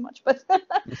family too much.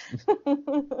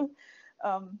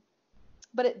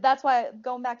 But that's why,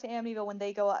 going back to Amityville, when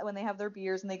they have their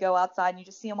beers and they go outside and you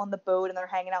just see them on the boat and they're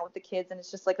hanging out with the kids, and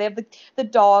it's just like they have the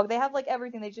dog, they have like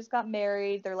everything. They just got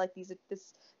married. They're like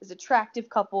this attractive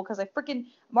couple, because I freaking,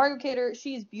 Margot Kidder,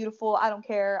 she is beautiful. I don't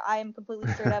care. I am completely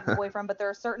straight. I have a boyfriend, but there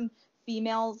are certain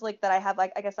females like that I have,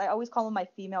 like, I guess I always call them my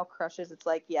female crushes. It's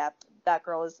like, yeah, that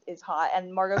girl is hot,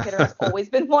 and Margot Kidder has always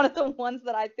been one of the ones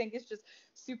that I think is just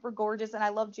super gorgeous. And I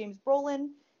love James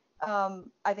Brolin.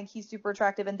 I think he's super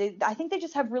attractive, and I think they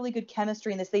just have really good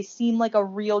chemistry in this. They seem like a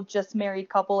real just married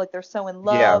couple, like they're so in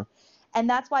Yeah. love. And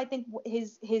that's why I think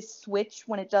his switch,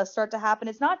 when it does start to happen,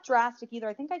 it's not drastic either.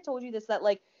 I think I told you this, that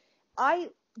like I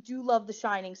do love The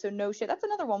Shining, so no shit. That's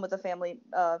another one with a family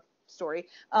story.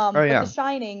 Oh But yeah. The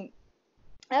Shining,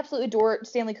 I absolutely adore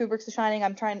Stanley Kubrick's The Shining.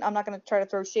 I'm not going to try to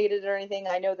throw shade at it or anything.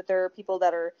 I know that there are people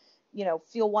that are,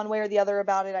 feel one way or the other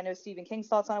about it. I know Stephen King's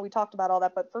thoughts on it. We talked about all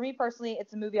that. But for me personally,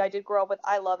 it's a movie I did grow up with.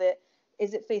 I love it.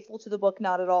 Is it faithful to the book?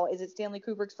 Not at all. Is it Stanley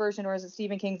Kubrick's version or is it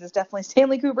Stephen King's? It's definitely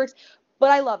Stanley Kubrick's. But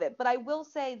I love it. But I will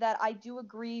say that I do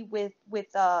agree with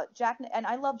Jack, and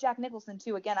I love Jack Nicholson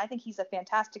too. Again, I think he's a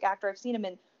fantastic actor. I've seen him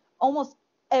in almost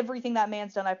everything that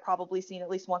man's done. I've probably seen at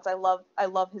least once. I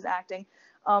love his acting.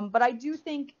 But I do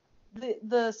think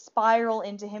the spiral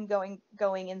into him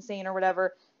going insane or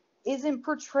whatever isn't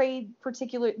portrayed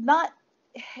particularly, not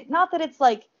that it's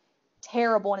like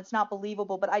terrible and it's not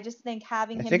believable, but I just think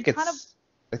having I him, think he kind of,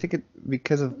 I think it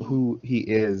because of who he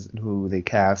is and who they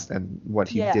cast and what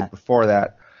he yeah, did before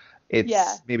that, yeah,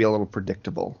 it's maybe a little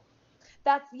predictable.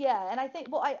 that's, yeah. And I think,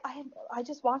 well, I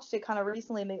just watched it kind of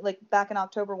recently, like back in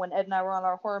October when Ed and I were on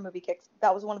our horror movie kicks.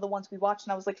 That was one of the ones we watched,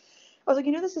 and I was like,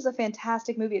 this is a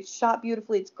fantastic movie. It's shot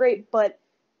beautifully. It's great, but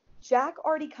Jack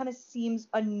already kind of seems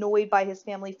annoyed by his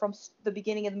family from the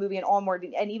beginning of the movie and onward,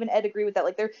 and even Ed agreed with that.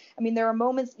 Like there are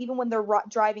moments even when they're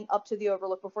driving up to the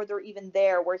Overlook before they're even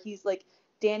there, where he's like,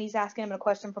 Danny's asking him a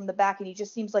question from the back, and he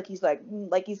just seems like he's like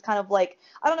he's kind of like,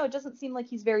 I don't know. It doesn't seem like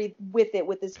he's very with it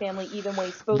with his family, even when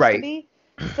he's supposed to Right. be.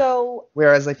 So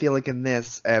Whereas I feel like in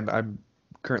this, and I'm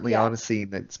currently yeah, on a scene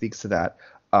that speaks to that,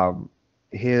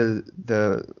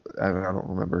 the I don't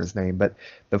remember his name, but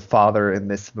the father in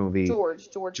this movie, George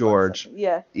George, something.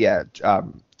 Yeah, yeah,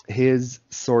 his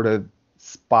sort of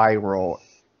spiral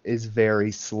is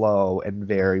very slow and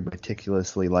very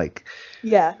meticulously, like,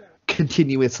 yeah,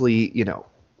 continuously,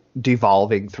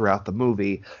 devolving throughout the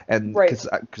movie. And right.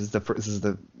 because this is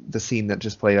the scene that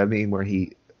just played, I mean, where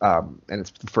he and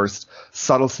it's the first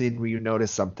subtle scene where you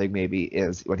notice something, maybe,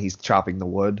 is when he's chopping the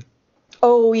wood.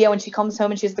 Oh yeah, when she comes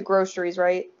home and she has the groceries,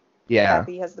 right? Yeah,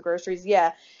 Kathy has the groceries,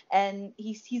 yeah, and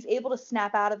he's able to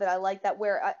snap out of it. I like that.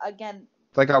 Where again,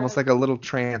 it's like almost granted, like a little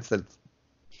trance that's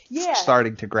yeah,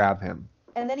 starting to grab him.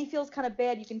 and then he feels kind of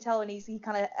bad. You can tell, and he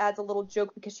kind of adds a little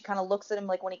joke because she kind of looks at him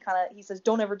like when he says,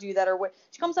 "Don't ever do that," or what.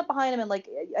 She comes up behind him and like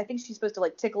I think she's supposed to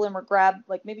like tickle him or grab,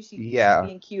 like maybe she's Yeah.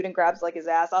 being cute and grabs like his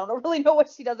ass. I don't really know what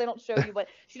she does. They don't show you, but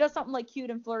she does something like cute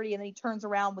and flirty, and then he turns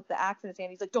around with the axe in his hand.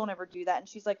 He's like, "Don't ever do that," and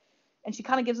she's like. And she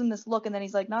kind of gives him this look, and then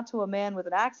he's like, not to a man with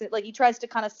an accent. Like, he tries to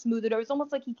kind of smooth it over. It's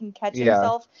almost like he can catch Yeah.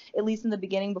 himself, at least in the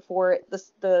beginning, before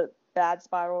the bad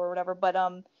spiral or whatever. But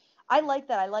I like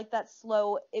that. I like that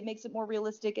slow. It makes it more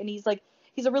realistic. And he's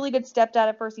a really good stepdad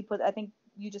at first. I think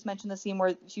you just mentioned the scene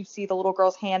where you see the little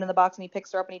girl's hand in the box, and he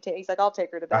picks her up, and he's like, I'll take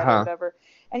her to bed or Uh-huh. whatever.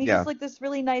 And he's Yeah. just like this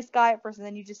really nice guy at first, and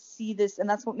then you just see this, and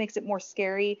that's what makes it more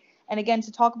scary. And again,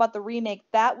 to talk about the remake,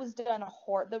 that was done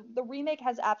the remake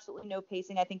has absolutely no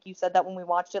pacing. I think you said that when we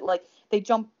watched it. Like they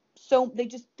just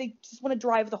want to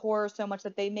drive the horror so much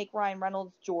that they make Ryan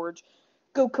Reynolds George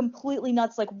go completely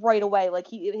nuts like right away. Like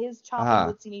his chopping Uh-huh.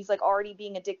 wood scene, he's like already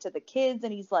being addicted to the kids,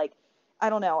 and he's like, I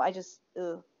don't know,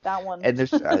 that one. And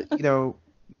there's,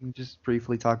 just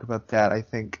briefly talk about that. I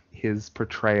think his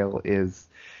portrayal is,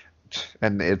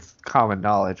 and it's common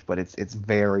knowledge, but it's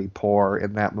very poor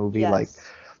in that movie. Like, Yes,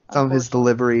 some of his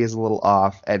unfortunately. delivery is a little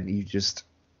off, and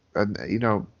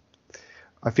and,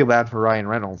 I feel bad for Ryan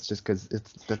Reynolds just because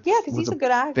that Yeah, because was he's a a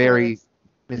good actor. very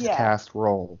Yeah, miscast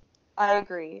role. I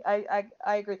agree. I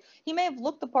agree. He may have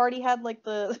looked the part. He had like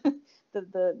the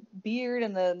the beard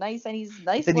and and he's But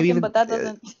nice then you looking, even, but that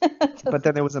doesn't but then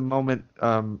doesn't. there was a moment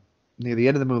near the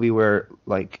end of the movie where,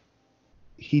 like,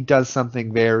 he does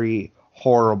something very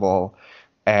horrible,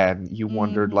 and you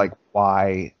wondered, Hmm. like,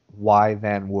 why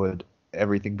then would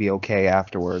everything be okay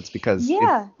afterwards? Because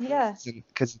Yeah, yeah,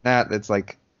 because in that, it's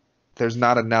like there's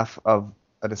not enough of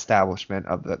an establishment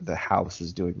of the house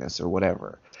is doing this or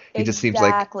whatever. He just seems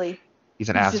like exactly. he's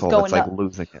an He's just asshole that's going like up.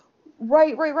 losing it.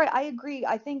 Right. I agree.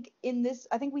 I think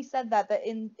I think we said that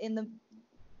in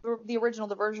the original,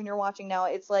 the version you're watching now,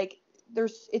 it's like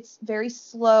it's very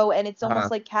slow, and it's almost Uh-huh.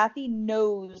 like Kathy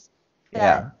knows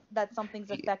Yeah. that something's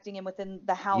Y- affecting him within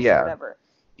the house or Yeah. whatever.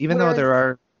 Even though Whereas, there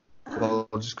are, well,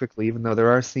 just quickly, even though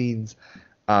there are scenes,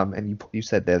 and you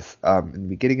said this, in the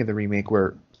beginning of the remake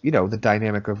where, the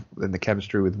dynamic of and the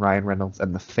chemistry with Ryan Reynolds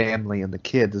and the family and the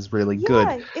kids is really good.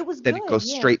 yeah, it was Then it good. goes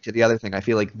Yeah, straight to the other thing. I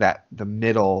feel like that the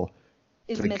middle,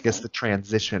 is like, I guess missing. the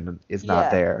transition is not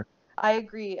Yeah. there. I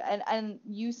agree, and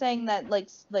you saying that,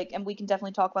 and we can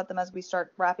definitely talk about them as we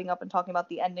start wrapping up and talking about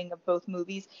the ending of both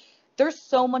movies. there's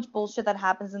so much bullshit that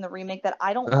happens in the remake that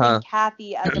I don't Uh-huh. think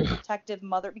Kathy as a protective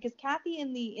mother, because Kathy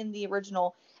in the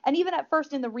original and even at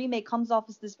first in the remake comes off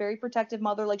as this very protective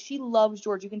mother. Like, she loves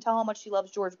George. You can tell how much she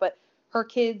loves George, but her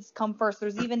kids come first.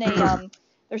 There's even and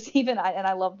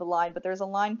I love the line, but there's a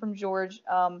line from George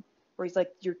where he's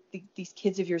like, these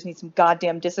kids of yours need some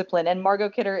goddamn discipline. And Margot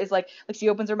Kidder is like she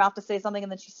opens her mouth to say something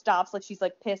and then she stops, like she's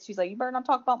like pissed. She's like, you better not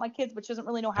talk about my kids, but she doesn't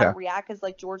really know how to Yeah. react because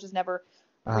like George has never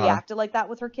Uh-huh. reacted like that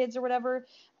with her kids or whatever.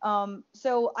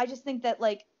 So I just think that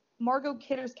like Margot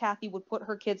Kidder's Kathy would put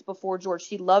her kids before George.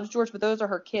 She loves George, but those are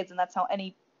her kids, and that's how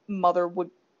any mother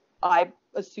would, I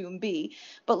assume, be.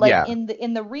 But like Yeah.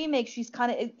 in the remake, she's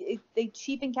kind of they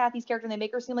cheapen Kathy's character and they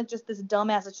make her seem like just this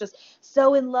dumbass that's just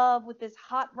so in love with this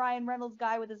hot Ryan Reynolds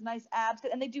guy with his nice abs,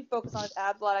 and they do focus on his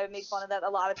abs a lot. I make fun of that. A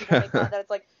lot of people make fun of that.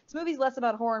 It's like this movie's less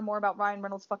about horror and more about Ryan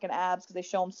Reynolds' fucking abs because they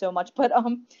show him so much. But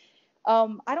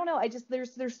I don't know. I just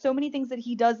there's so many things that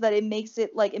he does that it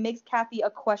makes Kathy a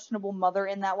questionable mother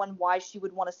in that one. Why she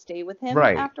would want to stay with him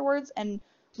Right. afterwards, and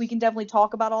we can definitely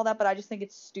talk about all that. But I just think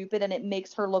it's stupid and it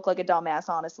makes her look like a dumbass,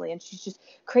 honestly. And she's just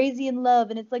crazy in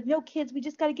love, and it's like, no, kids, we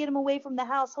just got to get him away from the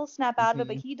house. He'll snap out of it,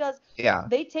 but he does. Yeah.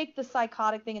 They take the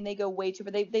psychotic thing and they go way too.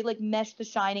 But they like mesh The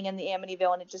Shining and the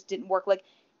Amityville, and it just didn't work. Like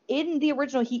in the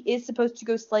original, he is supposed to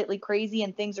go slightly crazy,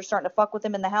 and things are starting to fuck with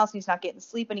him in the house, and he's not getting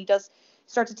sleep, and he does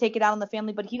start to take it out on the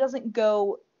family, but he doesn't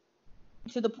go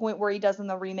to the point where he does in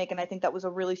the remake, and I think that was a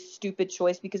really stupid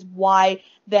choice, because why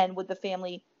then would the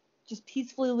family just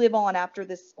peacefully live on after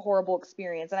this horrible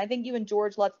experience? And I think even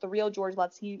George Lutz, the real George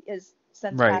Lutz, he is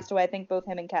since Right. passed away. I think both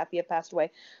him and Kathy have passed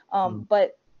away. Mm.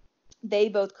 But they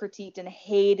both critiqued and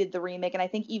hated the remake, and I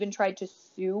think even tried to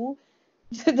sue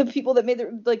the people that made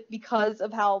it, like, because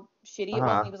of how shitty it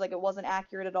was. And he was like, it wasn't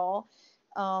accurate at all.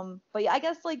 But yeah, I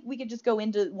guess like we could just go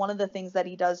into one of the things that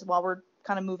he does while we're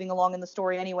kind of moving along in the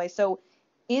story anyway. So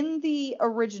in the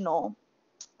original,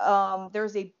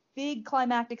 there's a big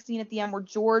climactic scene at the end where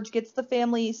George gets the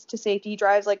family to safety. He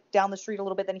drives like down the street a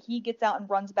little bit, then he gets out and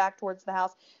runs back towards the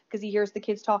house because he hears the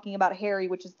kids talking about Harry,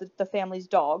 which is the family's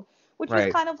dog, which was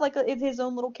Right. kind of like his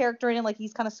own little character in it. Like,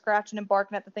 he's kind of scratching and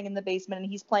barking at the thing in the basement, and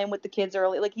he's playing with the kids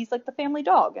early. Like, he's like the family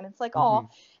dog, and it's like, Mhm. aw.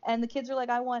 And the kids are like,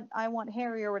 I want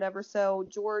Harry or whatever. So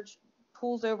George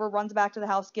pulls over, runs back to the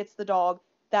house, gets the dog.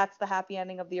 That's the happy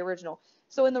ending of the original.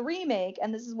 So in the remake,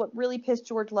 and this is what really pissed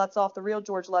George Lutz off, the real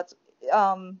George Lutz,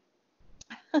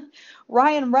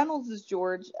 Ryan Reynolds as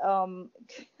George,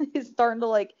 is starting to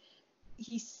like,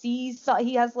 he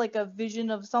has like a vision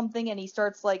of something, and he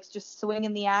starts like just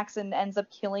swinging the axe and ends up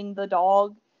killing the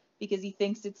dog because he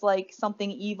thinks it's like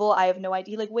something evil. I have no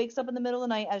idea. He like wakes up in the middle of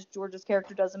the night, as George's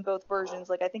character does in both versions.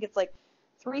 Like, I think it's like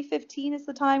 3:15 is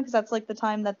the time, because that's like the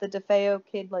time that the DeFeo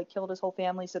kid like killed his whole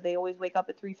family, so they always wake up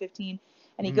at 3:15.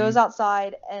 And he goes Mhm.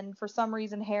 outside, and for some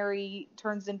reason Harry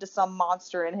turns into some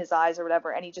monster in his eyes or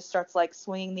whatever, and he just starts like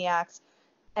swinging the axe,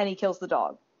 and he kills the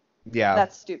dog. Yeah.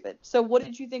 That's stupid. So what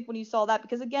did you think when you saw that?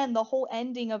 Because again, the whole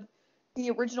ending of the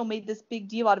original made this big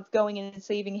deal out of going in and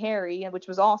saving Harry, which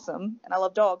was awesome, and I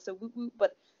love dogs, so whoop whoop.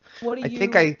 But what do I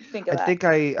think you I think of I that? think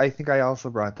I think I also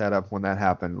brought that up when that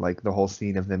happened, like the whole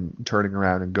scene of them turning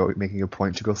around and go making a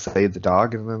point to go save the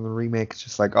dog, and then the remake is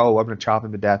just like, oh, I'm gonna chop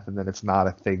him to death, and then it's not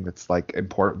a thing that's like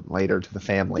important later to the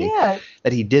family Yeah,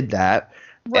 that he did that.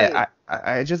 And right.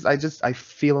 I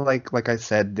feel like I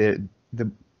said,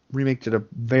 the remake did a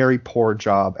very poor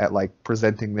job at like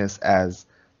presenting this as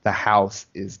the house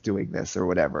is doing this or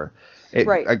whatever. It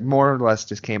Right. like more or less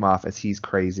just came off as he's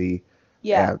crazy,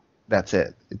 Yeah. and that's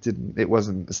it. It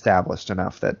wasn't established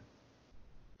enough that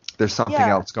there's something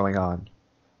Yeah. else going on.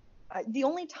 The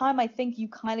only time I think you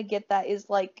kind of get that is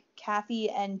like Kathy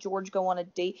and George go on a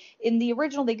date. In the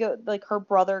original, they go like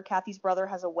Kathy's brother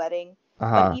has a wedding. But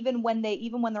Uh-huh. even when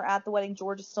they're at the wedding,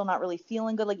 George is still not really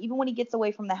feeling good. Like, even when he gets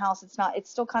away from the house, it's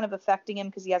still kind of affecting him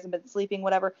because he hasn't been sleeping,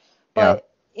 whatever. Yeah. But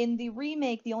in the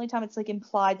remake, the only time it's like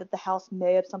implied that the house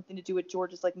may have something to do with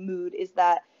George's like mood is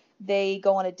that they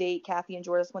go on a date, Kathy and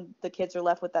George, when the kids are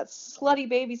left with that slutty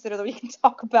babysitter that we can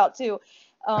talk about too.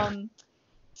 Um,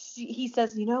 he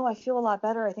says, I feel a lot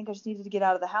better. I think I just needed to get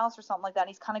out of the house or something like that. And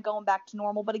he's kind of going back to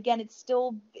normal. But again, it's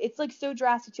like so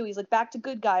drastic too. He's like back to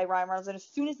good guy Ryan Reynolds. And as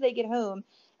soon as they get home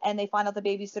and they find out the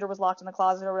babysitter was locked in the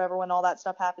closet or whatever, when all that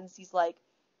stuff happens, he's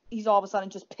all of a sudden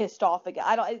just pissed off again.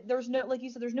 There's no, like you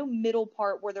said, there's no middle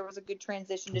part where there was a good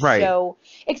transition to Right. show,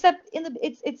 except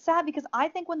it's sad because I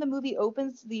think when the movie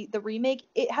opens, the remake,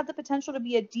 it had the potential to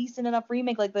be a decent enough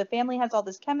remake. Like, the family has all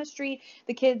this chemistry.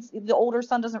 The older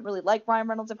son doesn't really like Ryan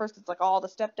Reynolds at first. It's like all the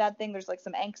stepdad thing. There's like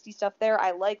some angsty stuff there.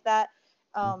 I like that.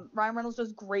 Ryan Reynolds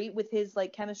does great with his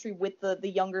like chemistry with the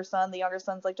younger son. The younger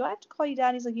son's like, do I have to call you dad?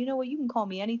 And he's like, you know what, you can call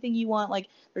me anything you want. Like,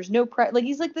 there's no like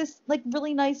he's like this like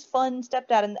really nice, fun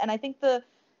stepdad. And I think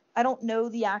I don't know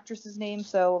the actress's name,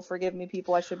 so forgive me,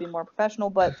 people. I should be more professional,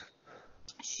 but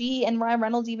she and Ryan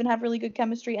Reynolds even have really good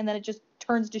chemistry, and then it just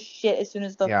turns to shit as soon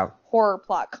as the horror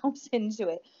plot comes into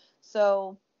it.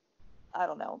 So I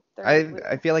don't know.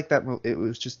 I feel like that it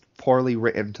was just poorly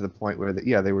written to the point where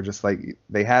they were just like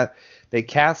they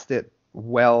cast it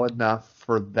well enough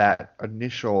for that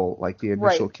initial the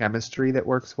initial chemistry that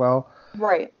works well.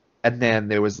 Right. And then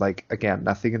there was again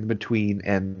nothing in between,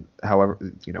 and however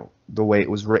the way it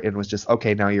was written was just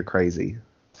okay, now you're crazy.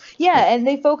 Yeah, and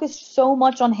they focused so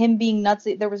much on him being nuts.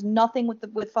 There was nothing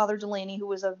with Father Delaney, who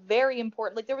was a very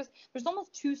important. There's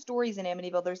almost two stories in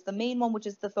Amityville. There's the main one, which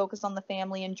is the focus on the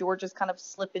family, and George's kind of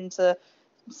slip into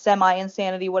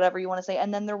semi-insanity, whatever you want to say.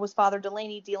 And then there was Father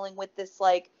Delaney dealing with this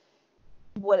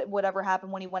whatever happened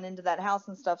when he went into that house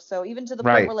and stuff. So even to the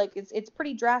point where it's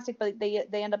pretty drastic, but they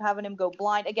end up having him go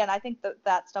blind. Again, I think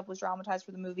that stuff was dramatized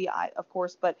for the movie, of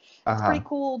course, but it's pretty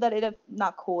cool that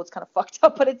not cool, it's kind of fucked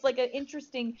up, but it's like an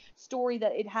interesting story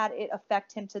that it had it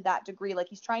affect him to that degree. Like,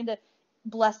 he's trying to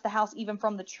bless the house even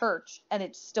from the church, and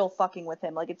it's still fucking with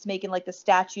him. Like, it's making the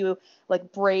statue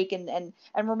break and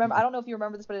remember, I don't know if you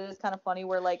remember this, but it is kind of funny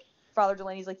where Father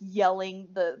Delaney's yelling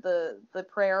the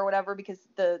prayer or whatever because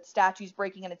the statue's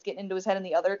breaking and it's getting into his head, and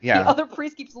the other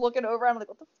priest keeps looking over. I'm like,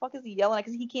 what the fuck is he yelling at?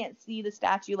 Because he can't see the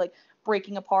statue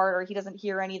breaking apart, or he doesn't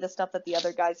hear any of the stuff that the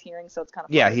other guy's hearing. So it's kind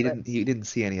of funny, he didn't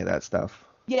see any of that stuff.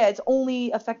 Yeah, it's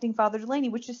only affecting Father Delaney,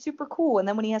 which is super cool. And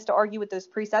then when he has to argue with those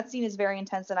priests, that scene is very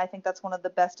intense, and I think that's one of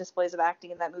the best displays of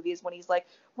acting in that movie is when he's like,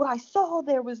 what I saw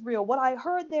there was real, what I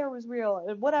heard there was real,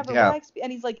 and whatever. And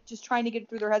he's just trying to get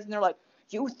through their heads, and they're like,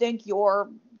 you think your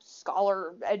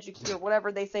scholar or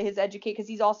whatever they say his educate, because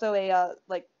he's also a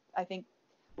I think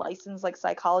licensed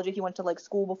psychology. He went to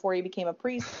school before he became a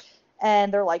priest,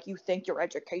 and they're like, you think your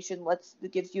education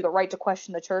gives you the right to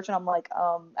question the church? And I'm like,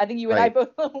 I think you and I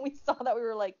both, when we saw that, we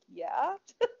were like, yeah.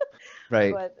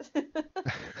 Right. But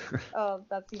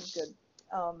that seems good.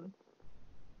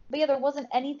 But yeah, there wasn't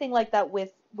anything like that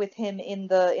with him in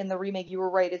the remake. You were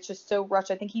right. It's just so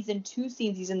rushed. I think he's in two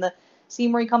scenes. He's in the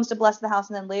scene where he comes to bless the house,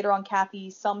 and then later on, Kathy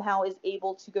somehow is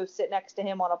able to go sit next to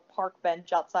him on a park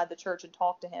bench outside the church and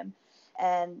talk to him.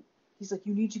 And he's like,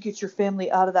 you need to get your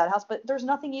family out of that house. But there's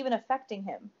nothing even affecting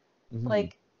him. Mm-hmm.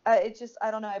 It's just,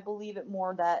 I don't know. I believe it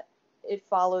more that it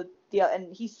followed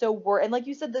and he's so worried. And like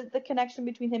you said, the connection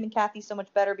between him and Kathy's so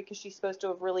much better because she's supposed to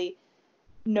have really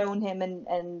known him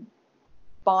and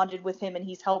bonded with him, and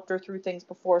he's helped her through things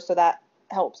before, so that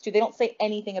helps too. They don't say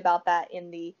anything about that in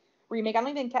the remake. I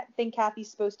don't even think Kathy's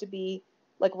supposed to be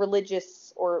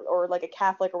religious or a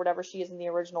Catholic or whatever she is in the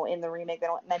original. In the remake, they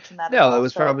don't mention that. No, it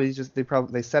was probably just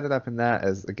they set it up in that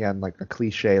as again a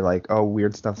cliche, oh,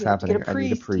 weird stuff's happening, I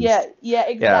need a priest. Yeah,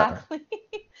 exactly.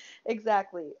 Yeah.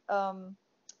 Exactly.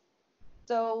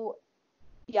 So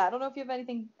yeah, I don't know if you have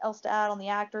anything else to add on the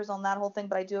actors on that whole thing,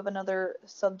 but I do have another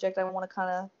subject I want to kind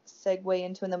of segue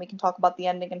into, and then we can talk about the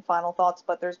ending and final thoughts.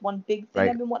 But there's one big thing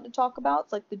I've been wanting to talk about.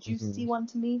 It's the juicy one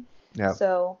to me. Yeah.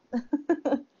 So,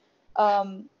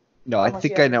 no, I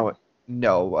think I know it.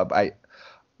 No,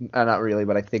 not really,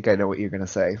 but I think I know what you're gonna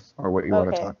say or what you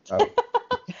want to talk about.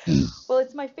 Well,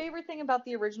 it's my favorite thing about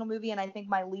the original movie, and I think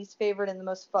my least favorite and the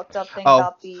most fucked up thing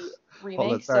about the remake.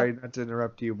 Hold on, sorry, not to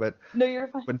interrupt you, but no, you're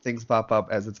fine. When things pop up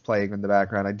as it's playing in the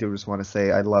background, I do just want to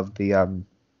say I love the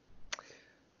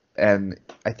and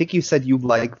I think you said you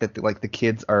like that the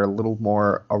kids are a little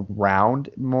more around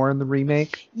more in the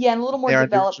remake. Yeah, and a little more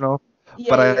developed.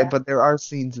 Yeah, but there are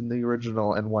scenes in the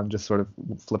original, and one just sort of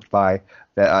flipped by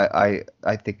that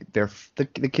I think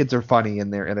the kids are funny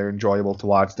and they're enjoyable to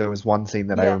watch. There was one scene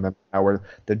that I remember now where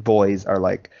the boys are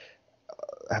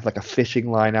have a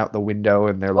fishing line out the window,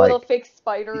 and they're a fake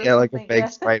spider. Yeah, a fake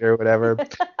spider or whatever.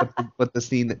 but the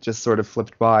scene that just sort of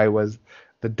flipped by was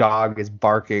the dog is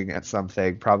barking at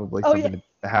something, probably something in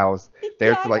the house.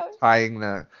 They're tying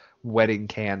the wedding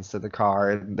cans to the car,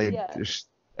 and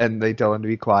they tell him to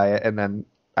be quiet, and then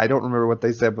I don't remember what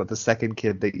they said, but the second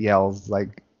kid that yells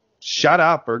shut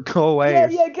up or go away.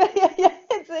 Yeah.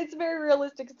 It's very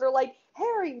realistic because they're like,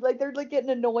 Harry, they're getting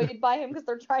annoyed by him because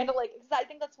they're trying to cause I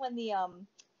think that's when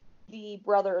the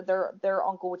brother, their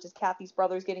uncle, which is Kathy's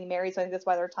brother, is getting married, so I think that's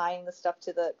why they're tying the stuff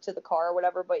to the car or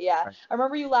whatever. But yeah, right. I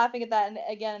remember you laughing at that, and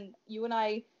again, you and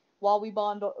I, while we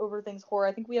bond over things horror,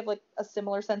 I think we have a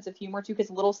similar sense of humor too,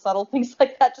 because little subtle things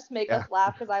like that just make us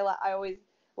laugh, because I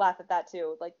laugh at that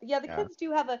too. Like, yeah, the Yeah. kids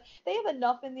do have they have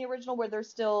enough in the original where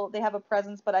they have a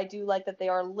presence, but I do like that they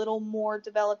are a little more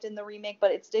developed in the remake,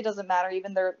 but it doesn't matter.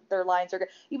 Even their lines are good.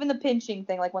 Even the pinching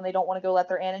thing, like when they don't want to go let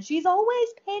their aunt, and she's always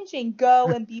pinching, go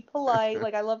and be polite.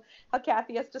 Like, I love how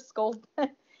Kathy has to scold.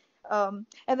 And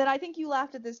then I think you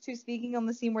laughed at this too, speaking on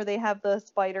the scene where they have the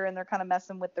spider and they're kind of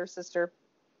messing with their sister.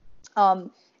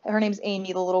 Her name's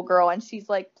Amy, the little girl, and she's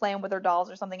like playing with her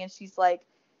dolls or something, and she's like,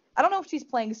 I don't know if she's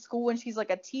playing school and she's like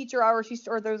a teacher,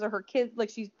 or those are her kids, like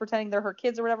she's pretending they're her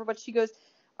kids or whatever, but she goes,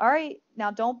 all right,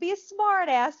 now don't be a smart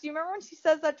ass. Do you remember when she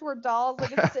says that to her dolls?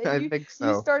 Like, I you think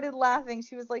you so. started laughing.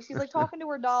 She's like talking to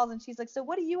her dolls, and she's like, so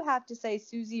what do you have to say,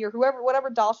 Susie, or whatever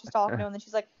doll she's talking to, and then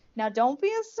she's like, now don't be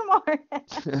a smart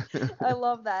ass. I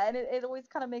love that, and it always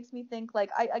kind of makes me think, like,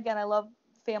 I love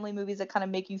family movies that kind of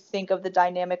make you think of the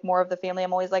dynamic more of the family.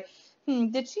 I'm always like,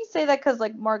 did she say that because,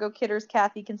 like, Margot Kidder's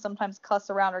Kathy can sometimes cuss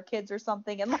around her kids or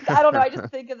something? And, like, I don't know, I just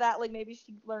think of that, like, maybe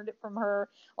she learned it from her,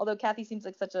 although Kathy seems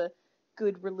like such a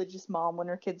good religious mom when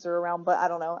her kids are around, but I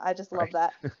don't know, I just love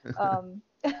Right. that.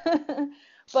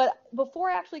 But before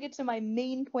I actually get to my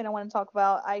main point I want to talk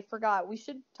about, I forgot, we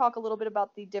should talk a little bit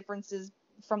about the differences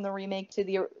from the remake to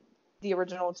the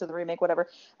original to the remake, whatever,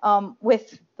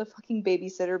 with the fucking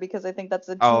babysitter, because I think that's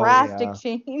a Oh drastic yeah.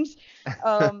 change,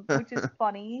 which is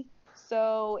funny.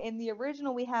 So in the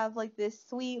original, we have like this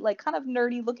sweet, like kind of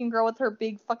nerdy looking girl with her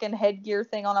big fucking headgear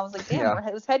thing on. I was like, damn,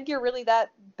 Yeah. was headgear really that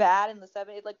bad in the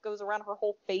 70s? It like goes around her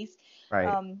whole face. Right.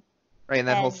 Um, Right. And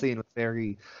that whole and scene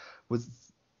was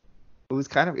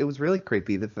it was really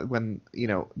creepy when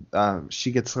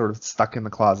she gets sort of stuck in the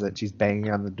closet, she's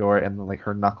banging on the door, and like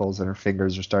her knuckles and her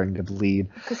fingers are starting to bleed.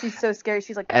 because she's so scary,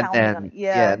 she's like And pounding on it. then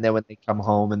yeah, Yeah. and then when they come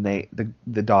home and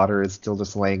the daughter is still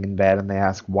just laying in bed, and they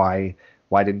ask why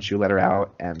didn't you let her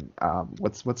out? And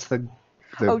what's the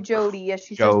Oh, Jody. Yeah,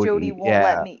 she says Jody Jody, won't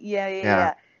let yeah, me. Yeah, yeah, yeah,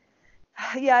 yeah.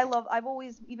 Yeah, I've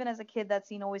always, even as a kid, that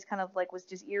scene always kind of like was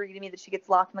just eerie to me, that she gets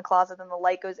locked in the closet, then the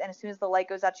light goes, and as soon as the light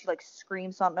goes out, she like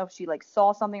screams. So I don't know if she like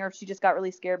saw something or if she just got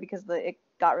really scared because it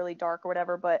got really dark or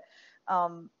whatever. But,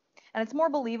 and it's more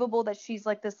believable that she's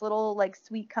like this little, like,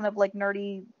 sweet, kind of like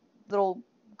nerdy little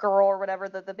girl or whatever,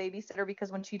 the babysitter,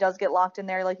 because when she does get locked in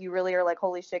there, like, you really are like,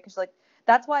 holy shit. Cause like,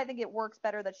 that's why I think it works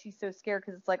better that she's so scared,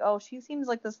 because it's like, oh, she seems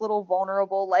like this little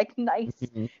vulnerable, like, nice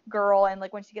Mhm. girl, and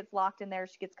like when she gets locked in there,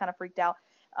 she gets kind of freaked out.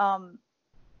 Um,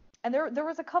 and there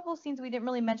was a couple of scenes we didn't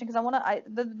really mention, because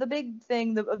the big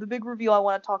thing, the big reveal I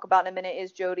want to talk about in a minute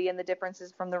is Jodie and the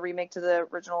differences from the remake to the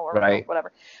original, or Right.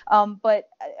 whatever. But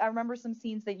I remember some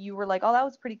scenes that you were like, oh, that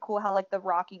was pretty cool, how like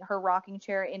her rocking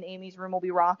chair in Amy's room will be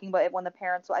rocking, but when the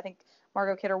parents, I think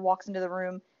Margot Kidder walks into the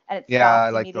room and it Yeah, I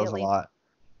stops like those a immediately. lot.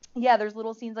 Yeah, there's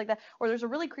little scenes like that. Or there's a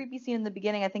really creepy scene in the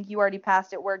beginning, I think you already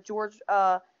passed it, where George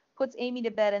puts Amy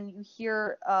to bed, and you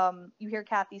hear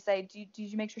Kathy say, did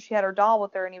you make sure she had her doll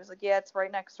with her? And he was like, yeah, it's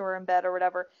right next to her in bed or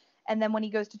whatever. And then when he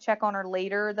goes to check on her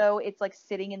later, though, it's like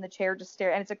sitting in the chair just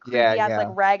staring, and it's a Yeah, creepy ass like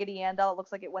yeah. Raggedy Ann doll. It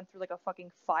looks like it went through like a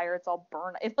fucking fire. It's all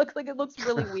burned. It looks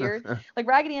really weird. Like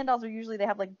Raggedy Ann dolls are usually, they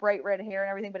have like bright red hair and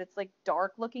everything, but it's like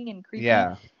dark looking and creepy,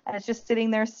 Yeah. and it's just sitting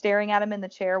there staring at him in the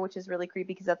chair, which is really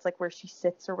creepy because that's like where she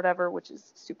sits or whatever, which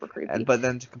is super And creepy. but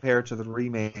then to compare it to the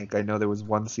remake, I know there was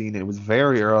one scene, it was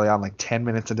very early on, like 10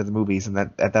 minutes into the movies, and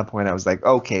that at that point I was like,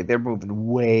 okay, they're moving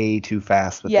way too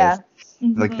fast with this. Yeah.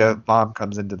 Like Hmm. the mom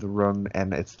comes into the room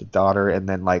and it's the daughter, and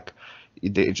then like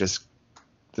they just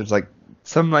there's like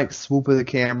some like swoop of the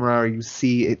camera, or you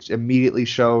see it immediately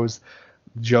shows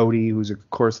Jodie, who's of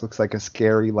course looks like a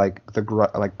scary like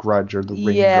like Grudge or the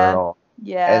Ring Yeah. girl,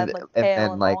 Yeah, and like and pale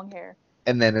then and like long hair.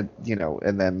 and then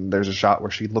and then there's a shot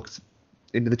where she looks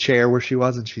into the chair where she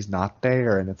was and she's not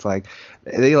there, and it's like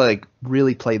they like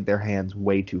really played their hands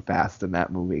way too fast in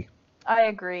that movie. I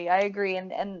agree. I agree.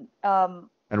 And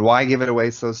And why give it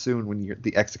away so soon when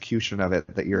the execution of it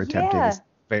that you're attempting yeah. is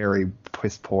very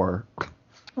piss poor.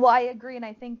 Well, I agree, and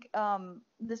I think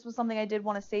this was something I did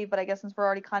want to save, but I guess since we're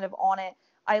already kind of on it,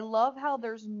 I love how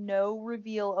there's no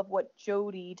reveal of what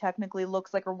Jodie technically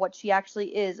looks like or what she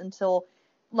actually is until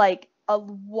like a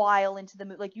while into the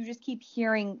movie. Like, you just keep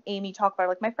hearing Amy talk about her,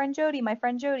 like, my friend Jodie, my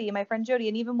friend Jodie, my friend Jodie,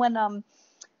 and even when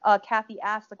Kathy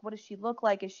asks, like, what does she look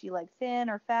like? Is she like thin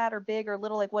or fat or big or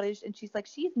little? Like, what is? And she's like,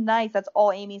 she's nice. That's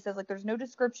all Amy says. Like, there's no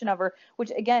description of her,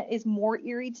 which again is more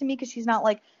eerie to me because she's not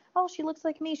like, oh, she looks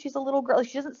like me. She's a little girl. Like,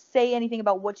 she doesn't say anything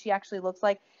about what she actually looks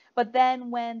like. But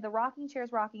then when the rocking chair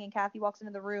is rocking and Kathy walks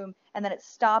into the room and then it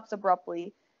stops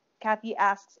abruptly, Kathy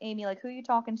asks Amy, like, who are you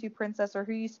talking to, princess, or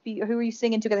who are you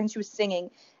singing to? Because I think she was singing.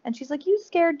 And she's like, you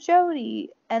scared Jodie.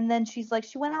 And then she's like,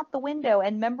 she went out the window.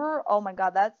 And remember, oh my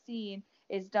God, that scene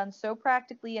is done so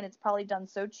practically, and it's probably done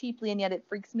so cheaply, and yet it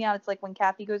freaks me out. It's like when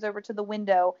Kathy goes over to the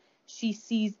window, she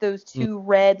sees those two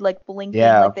red, like, blinking,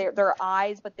 Yeah. like they're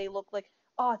eyes, but they look like,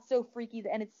 oh, it's so freaky,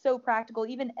 and it's so practical.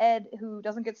 Even Ed, who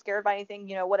doesn't get scared by anything,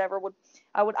 whatever,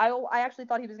 I actually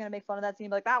thought he was gonna make fun of that scene,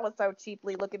 like, that was so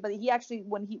cheaply looking, but he actually,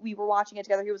 when we were watching it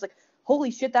together, he was like, holy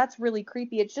shit, that's really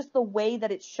creepy. It's just the way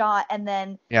that it's shot, and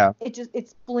then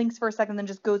it blinks for a second, then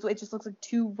just goes away. It just looks like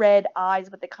two red eyes,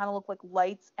 but they kind of look like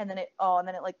lights, and then it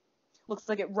like looks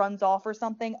like it runs off or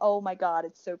something. Oh my god,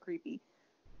 it's so creepy.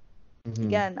 Mm-hmm.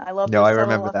 Again, I love No, those I subtle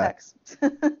remember effects.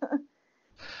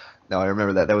 No, I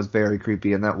remember that. That was very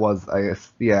creepy, and that was, I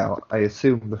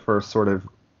assume the first sort of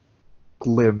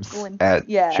glimpse at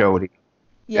Yeah. Jodie.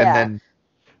 Yeah. And then,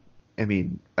 I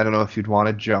mean, I don't know if you'd want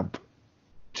to jump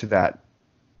to that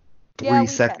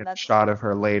 3-second shot of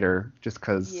her later, just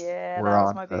because Yeah, we're that was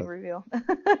on my big reveal.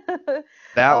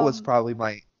 That was probably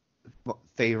my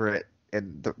favorite,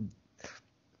 and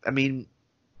I mean,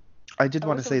 I did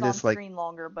want to say this, like, screen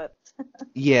longer, but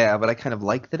yeah, but I kind of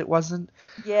like that it wasn't.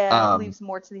 yeah, it leaves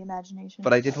more to the imagination.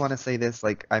 But I did want to say this,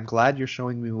 like, I'm glad you're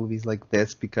showing me movies like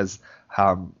this, because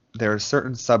there are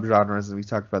certain subgenres, and we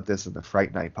talked about this in the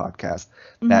Fright Night podcast,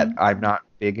 that I'm not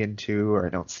big into, or I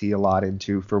don't see a lot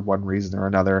into for one reason or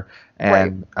another.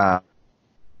 And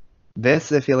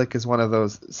this, I feel like, is one of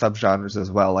those subgenres as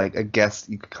well. Like, I guess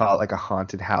you could call it like a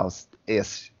haunted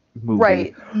house-ish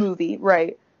movie.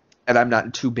 Right. And I'm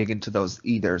not too big into those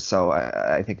either, so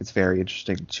I think it's very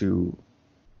interesting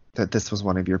that this was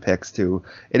one of your picks too.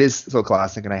 It is so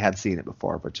classic, and I had seen it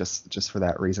before, but just for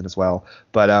that reason as well.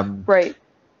 But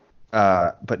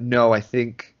but no, I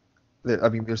think that, I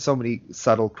mean, there's so many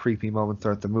subtle, creepy moments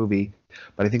throughout the movie,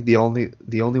 but I think the only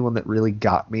one that really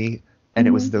got me, and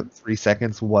it was the 3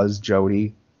 seconds, was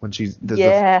Jodie when she's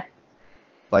the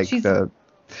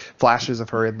flashes of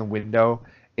her in the window.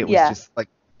 It was just like,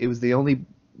 it was the only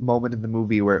moment in the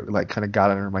movie where it, like, kind of got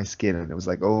under my skin, and it was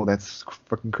like, oh, that's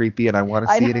fucking creepy, and I want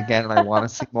to see it again, and I want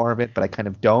to see more of it, but I kind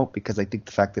of don't, because I think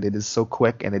the fact that it is so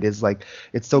quick, and it is like,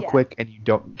 it's so quick, and you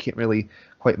can't really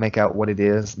quite make out what it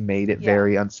is, made it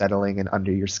very unsettling and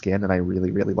under your skin, and I really,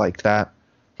 really liked that,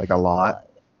 like, a lot.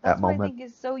 That's that what moment. I think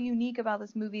is so unique about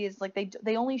this movie, is like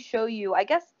they only show you, I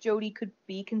guess Jodie could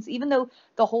be, even though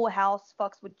the whole house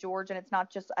fucks with George, and it's not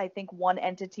just, I think, one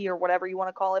entity or whatever you want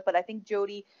to call it, but I think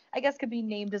Jodie, I guess, could be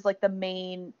named as like the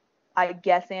main, I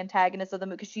guess, antagonist of the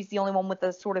movie, because she's the only one with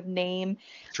a sort of name.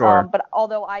 Sure. But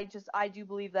although I do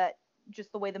believe that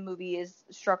just the way the movie is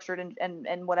structured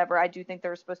and whatever, I do think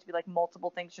there's supposed to be like multiple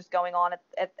things just going on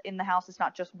in the house. It's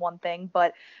not just one thing,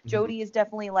 but Jodie is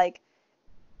definitely like,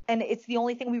 and it's the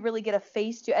only thing we really get a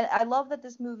face to. And I love that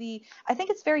this movie, I think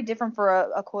it's very different for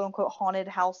a quote unquote haunted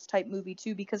house type movie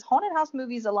too, because haunted house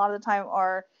movies a lot of the time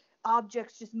are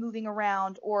objects just moving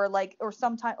around, or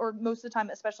sometimes, or most of the time,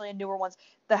 especially in newer ones,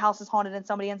 the house is haunted and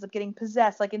somebody ends up getting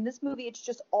possessed. Like in this movie, it's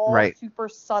just all super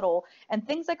subtle and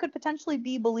things that could potentially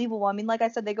be believable. I mean, like I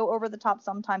said, they go over the top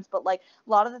sometimes, but like a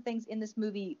lot of the things in this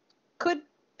movie could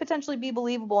potentially be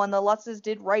believable, and the Lutzes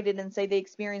did write it and say they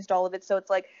experienced all of it. So it's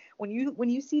like when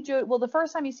you see Jo, well, the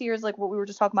first time you see her is like what we were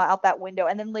just talking about, out that window,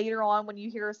 and then later on when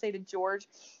you hear her say to George,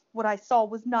 what I saw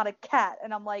was not a cat,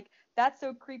 and I'm like, that's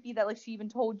so creepy that like she even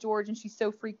told George, and she's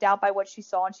so freaked out by what she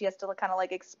saw, and she has to like, kind of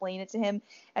like explain it to him,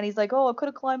 and he's like, oh, I could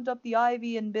have climbed up the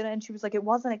ivy and she was like, it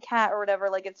wasn't a cat or whatever.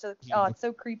 Like it's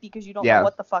so creepy because you don't know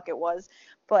what the fuck it was.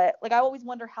 But like I always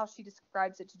wonder how she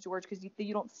describes it to George, because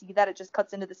you don't see that. It just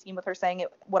cuts into the scene with her saying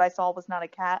what I saw was not a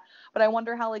cat. But I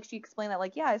wonder how like she explained that,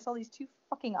 like, yeah, I saw these two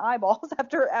fucking eyeballs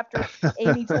after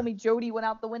Amy told me Jodie went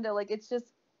out the window. Like it's just,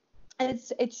 and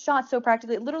it's shot so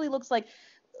practically. It literally looks like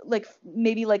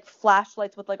maybe like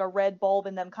flashlights with like a red bulb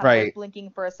in them, kind of like blinking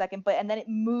for a second, and then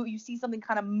you see something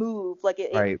kind of move, like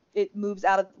it moves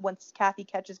out of, once Kathy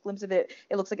catches glimpse of it,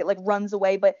 it looks like it like runs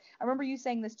away. But I remember you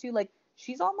saying this too, like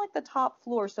she's on like the top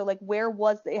floor, so like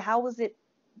how was it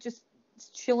just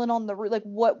chilling on the roof? Like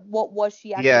what was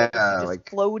she actually, was she just like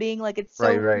floating? Like it's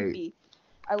so creepy.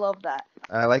 I love that.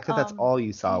 I like that that's all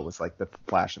you saw was like the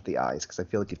flash of the eyes, because I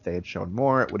feel like if they had shown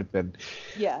more, it would have been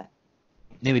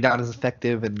maybe not as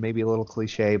effective and maybe a little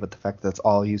cliche, but the fact that that's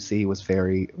all you see was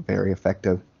very, very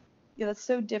effective. Yeah, that's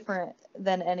so different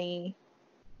than any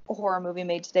horror movie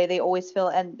made today. They always feel,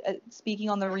 and speaking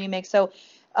on the remake, so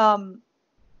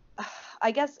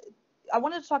I guess I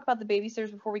wanted to talk about the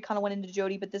babysitters before we kind of went into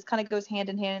Jodie, but this kind of goes hand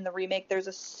in hand in the remake. There's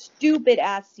a stupid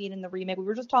ass scene in the remake. We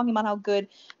were just talking about how good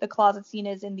the closet scene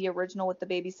is in the original with the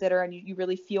babysitter, and you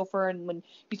really feel for her, and when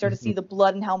you start to see the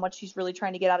blood and how much she's really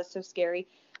trying to get out, it's so scary.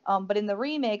 But in the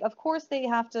remake, of course, they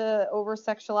have to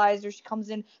over-sexualize her. She comes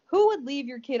in. Who would leave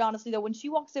your kid, honestly, though, when she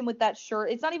walks in with that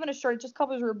shirt? It's not even a shirt. It just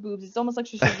covers her boobs. It's almost like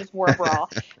she should have just wore a bra.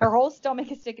 Her whole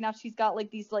stomach is sticking out. She's got,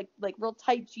 like, these, like real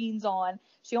tight jeans on.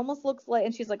 She almost looks like,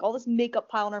 and she's, like, all this makeup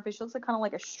pile on her face. She looks like kind of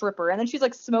like a stripper. And then she's,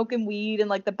 like, smoking weed in,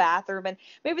 like, the bathroom. And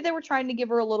maybe they were trying to give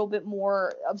her a little bit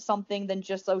more of something than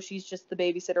just, oh, she's just the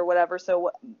babysitter or whatever.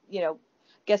 So,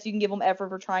 guess you can give them effort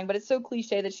for trying. But it's so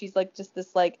cliche that she's, like, just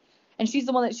this, like, and she's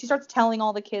the one that she starts telling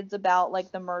all the kids about,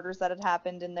 like, the murders that had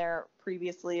happened in there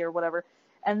previously or whatever.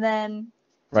 And then,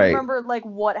 do you remember, like,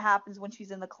 what happens when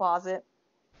she's in the closet?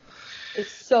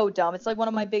 It's so dumb. It's, like, one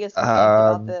of my biggest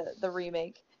complaints about the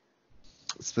remake.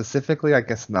 Specifically, I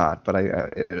guess not, but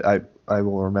I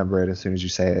will remember it as soon as you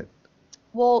say it.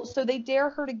 Well, so they dare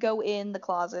her to go in the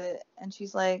closet, and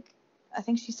she's like, I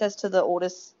think she says to the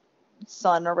oldest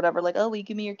son or whatever, like, oh, will you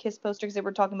give me your Kiss poster? Because they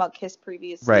were talking about Kiss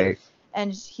previously. Right.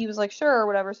 And he was like, sure, or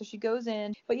whatever. So she goes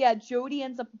in. But yeah, Jodie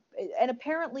ends up, and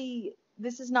apparently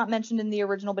this is not mentioned in the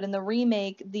original, but in the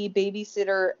remake, the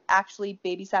babysitter actually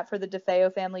babysat for the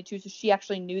DeFeo family too. So she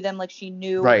actually knew them, like she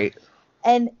knew. Right.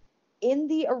 And in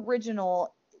the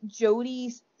original,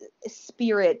 Jodie's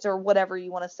spirit, or whatever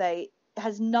you want to say,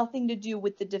 has nothing to do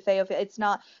with the DeFeo family. It's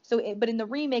not, but in the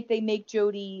remake, they make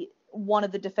Jodie one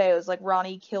of the DeFeos. Like,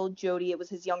 Ronnie killed Jodie. It was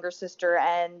his younger sister,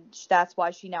 and that's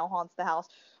why she now haunts the house.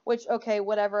 Which, okay,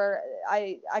 whatever.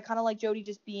 I kind of like Jodie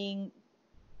just being,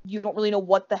 you don't really know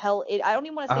what the hell it, I don't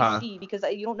even want to say she, because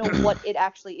you don't know what it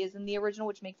actually is in the original,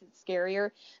 which makes it scarier.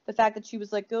 The fact that she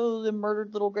was like, oh, the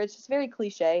murdered little girl, it's just very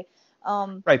cliche.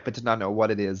 Right, but to not know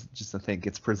what it is, just to think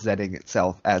it's presenting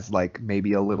itself as, like,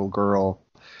 maybe a little girl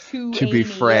to Amy,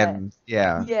 befriend.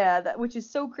 Yeah, which is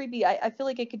so creepy. I feel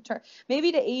like it could turn,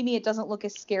 maybe to Amy it doesn't look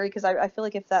as scary, because I feel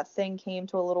like if that thing came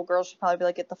to a little girl, she'd probably be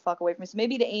like, get the fuck away from me. So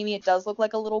maybe to Amy it does look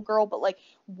like a little girl, but, like,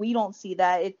 we don't see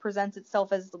that. It presents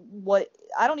itself as what,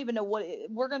 I don't even know what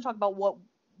we're going to talk about what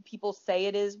people say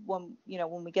it is when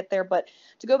we get there. But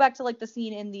to go back to, like, the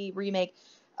scene in the remake,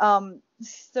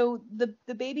 so the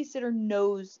babysitter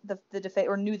knows the DeFeo,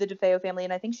 or knew the DeFeo family,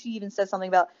 and I think she even says something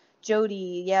about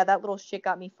Jodie, yeah, that little shit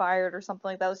got me fired or something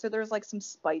like that. So there's, like, some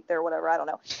spite there, whatever, I don't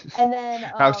know. And then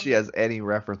how she has any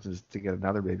references to get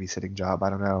another babysitting job, I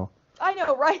don't know. I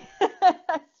know, right?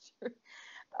 That's true.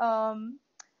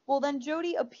 Well, then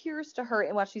Jodie appears to her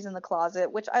while she's in the closet,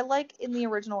 which I like in the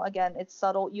original. Again, it's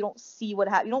subtle. You don't see what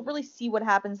you don't really see what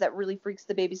happens that really freaks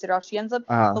the babysitter out. She ends up,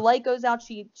 the light goes out,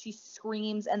 she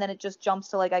screams, and then it just jumps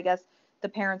to, like, I guess the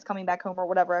parents coming back home or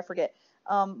whatever, I forget.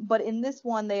 But in this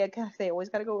one, they always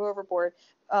got to go overboard.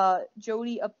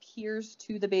 Jodie appears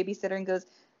to the babysitter and goes,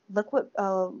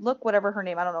 look whatever her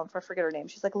name, I don't know if I forget her name.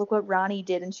 She's like, look what Ronnie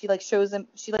did, and she, like, shows him.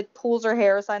 She, like, pulls her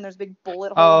hair aside, and there's a big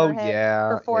bullet hole in her head.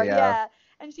 Her forehead. Yeah.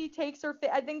 And she takes her.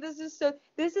 I think this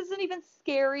isn't even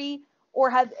scary,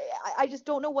 or I just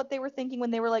don't know what they were thinking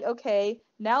when they were like, okay,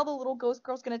 now the little ghost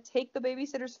girl's gonna take the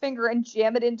babysitter's finger and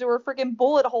jam it into her freaking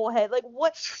bullet hole head. Like,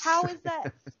 what? How is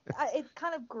that? It's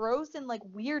kind of gross and, like,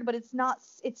 weird, but it's not.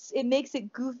 It makes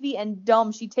it goofy and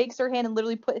dumb. She takes her hand and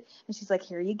literally and she's like,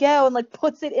 here you go, and, like,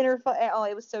 puts it in her. Oh,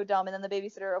 it was so dumb. And then the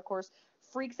babysitter, of course,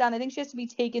 freaks out. I think she has to be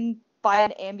taken by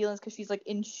an ambulance because she's, like,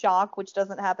 in shock, which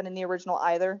doesn't happen in the original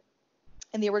either.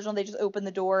 In the original, they just open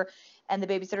the door, and the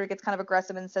babysitter gets kind of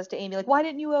aggressive and says to Amy, like, why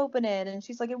didn't you open it? And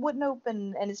she's like, it wouldn't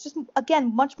open. And it's just,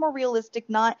 again, much more realistic,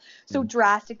 not so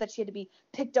drastic that she had to be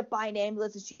picked up by an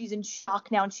ambulance and she's in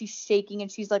shock now and she's shaking and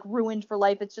she's, like, ruined for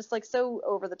life. It's just, like, so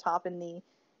over the top in the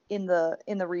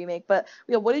remake. But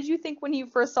yeah, what did you think when you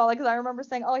first saw it? Because I remember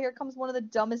saying, oh, here comes one of the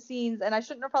dumbest scenes, and I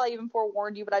shouldn't have probably even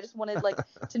forewarned you, but I just wanted, like,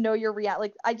 to know your reaction.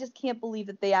 Like, I just can't believe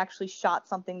that they actually shot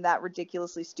something that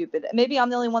ridiculously stupid. Maybe I'm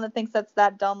the only one that thinks that's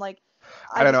that dumb. Like,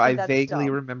 I don't know. I vaguely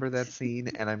remember that scene,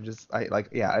 and I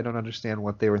don't understand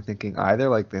what they were thinking either.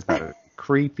 Like, they thought it was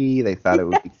creepy. They thought it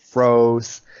would be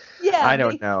gross. Yeah. I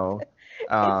don't know. It's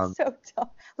so dumb.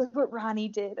 Look what Ronnie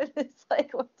did. It's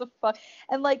like, what the fuck?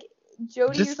 And, like,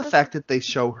 Jodie, just the fact that they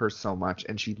show her so much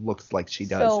and she looks like she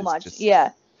does so much. Just...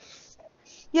 Yeah,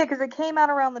 because it came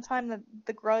out around the time that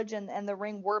The Grudge and The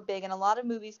Ring were big, and a lot of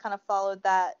movies kind of followed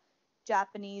that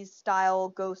Japanese style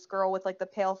ghost girl with, like, the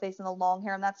pale face and the long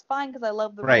hair, and that's fine because I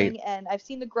love The Ring, and I've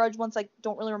seen The Grudge once. I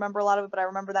don't really remember a lot of it, but I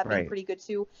remember that being pretty good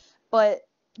too. But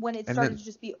when it started to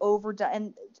just be overdone,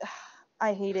 and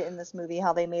I hate it in this movie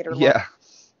how they made her look.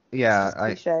 Yeah,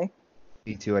 cliche.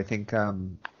 Me too. I think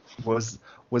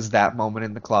was that moment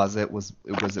in the closet was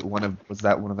that one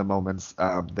of the moments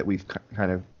that we've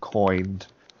kind of coined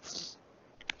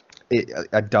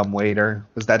a dumbwaiter?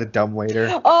 Was that a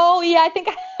dumbwaiter? Oh yeah, I think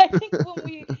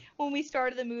when we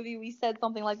started the movie, we said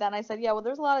something like that, and I said, yeah, well,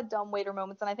 there's a lot of dumb waiter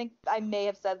moments, and I think I may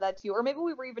have said that to you, or maybe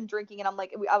we were even drinking, and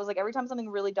I was like, every time something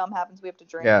really dumb happens, we have to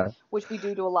drink, Yeah. which we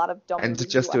do to a lot of dumb And movies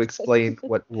we just to watch. explain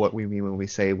what we mean when we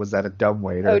say was that a dumb Oh,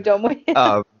 waiter, dumb waiter.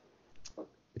 um,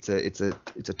 it's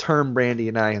a term Brandy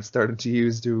and I have started to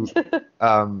use to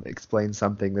explain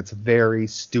something that's very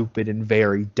stupid and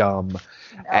very dumb,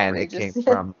 and Outrageous.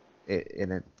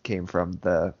 it came from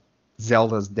the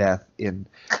Zelda's death in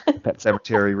the Pet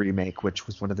Sematary remake, which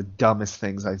was one of the dumbest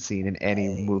things I've seen in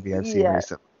any movie I've seen Yeah,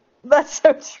 recently. that's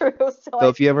so true. So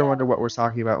if you ever Yeah, wonder what we're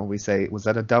talking about when we say, was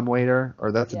that a dumb waiter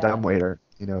or that's a yeah, dumb waiter,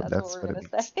 that's what that's we're what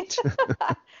it gonna means.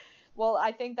 say. Well,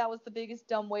 I think that was the biggest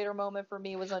dumb waiter moment for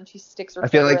me was when she sticks her I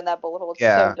feel finger like, in that bullet hole. It's so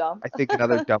yeah, dumb. I think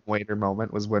another dumb waiter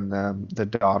moment was when the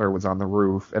daughter was on the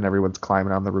roof and everyone's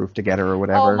climbing on the roof to get her or Oh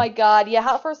whatever. my God,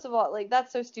 yeah. First of all, like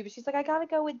that's so stupid. She's like, I gotta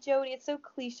go with Jody. It's so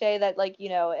cliche that like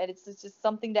and it's just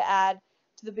something to add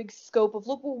to the big scope of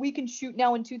look what we can shoot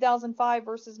now in 2005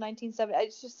 versus 1970.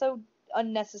 It's just so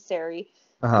unnecessary.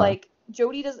 Uh-huh. Like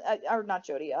Jody does, or not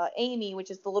Jody, Amy,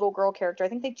 which is the little girl character. I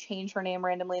think they changed her name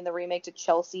randomly in the remake to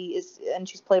Chelsea, and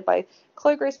she's played by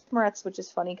Chloe Grace Moretz, which is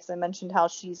funny because I mentioned how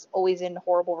she's always in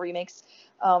horrible remakes.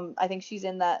 I think she's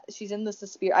in that. She's in the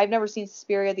Suspiria. I've never seen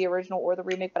Suspiria, the original or the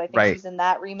remake, but I think Right. she's in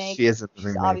that She remake. is in the She's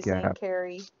remake, obviously yeah. in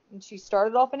Carrie, and she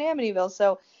started off in Amityville.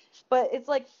 So, but it's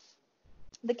like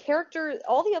the character,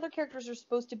 all the other characters are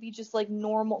supposed to be just like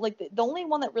normal. Like the only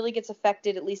one that really gets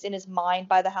affected, at least in his mind,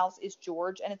 by the house is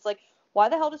George. And it's like, why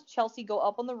the hell does Chelsea go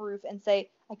up on the roof and say,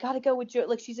 I gotta go with George?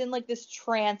 Like she's in like this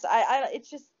trance. It's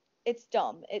just, it's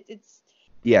dumb. It's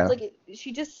Yeah. like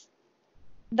she just,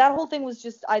 that whole thing was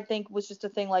just, I think, was just a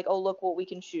thing like, oh, look what we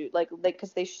can shoot. Like,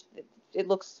 because it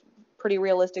looks pretty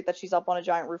realistic that she's up on a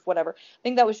giant roof, whatever. I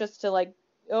think that was just to like,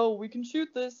 oh, we can shoot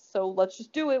this, so let's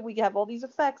just do it. We have all these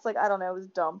effects. Like, I don't know, it was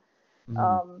dumb. Mhm.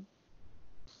 Um,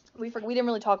 we didn't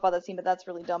really talk about that scene, but that's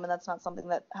really dumb, and that's not something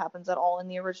that happens at all in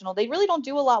the original. They really don't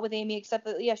do a lot with Amy, except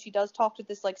that yeah, she does talk to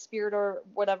this like spirit or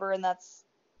whatever, and that's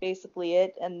basically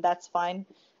it, and that's fine.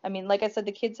 I mean, like I said,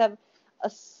 the kids have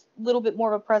little bit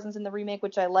more of a presence in the remake,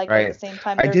 which I like, but at the Right. same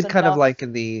time, I there's did kind of enough. like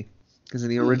because in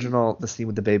the original, the scene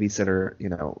with the babysitter,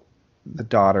 the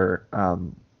daughter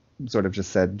sort of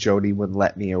just said Jody wouldn't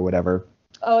let me or whatever.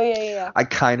 Oh yeah. I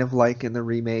kind of like in the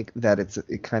remake that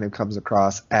it kind of comes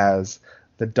across as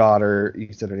the daughter.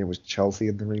 You said her name was Chelsea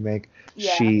in the remake.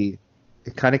 Yeah.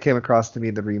 It kind of came across to me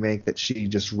in the remake that she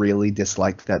just really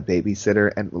disliked that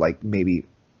babysitter and like maybe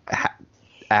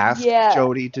asked Yeah.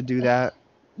 Jody to do that.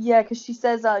 Yeah, because she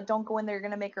says, don't go in there, you're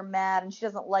gonna make her mad, and she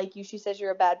doesn't like you. She says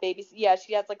you're a bad baby. Yeah,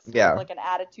 she has like sort of Yeah. like an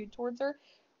attitude towards her,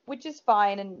 which is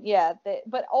fine, and yeah.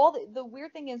 But all the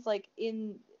weird thing is like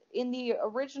in the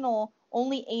original,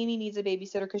 only Amy needs a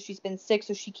babysitter because she's been sick,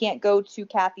 so she can't go to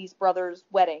Kathy's brother's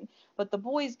wedding. But the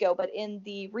boys go. But in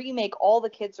the remake, all the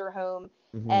kids are home,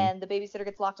 Hmm. and the babysitter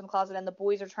gets locked in the closet, and the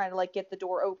boys are trying to like get the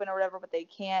door open or whatever, but they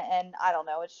can't. And I don't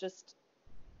know, it's just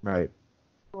Right.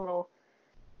 a little,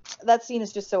 that scene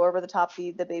is just so over the top.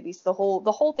 The babies, the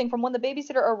whole thing from when the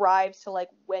babysitter arrives to like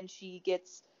when she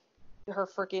gets her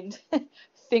freaking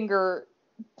finger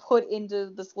put into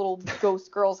this little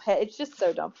ghost girl's head. It's just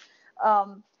so dumb.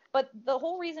 Um, but the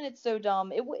whole reason it's so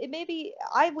dumb, it maybe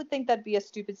I would think that'd be a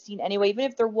stupid scene anyway, even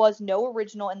if there was no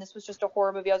original and this was just a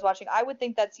horror movie I was watching. I would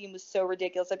think that scene was so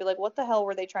ridiculous. I'd be like, what the hell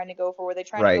were they trying to go for? Were they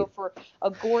trying to go Right. for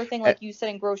a gore thing Uh, like you said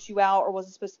and gross you out, or was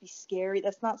it supposed to be scary?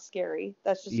 That's not scary.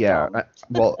 That's just Yeah. dumb.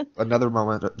 Well, another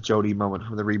Jody moment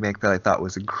from the remake that I thought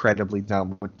was incredibly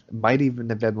dumb might even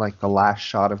have been like the last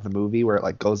shot of the movie where it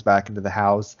like goes back into the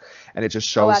house and it just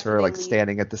Oh, shows after her they like leave.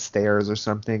 standing at the stairs or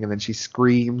something, and then she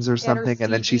screams or And her something,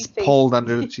 and then CG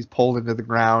face. she's pulled into the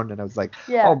ground, and I was like,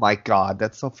 oh Yeah. my God,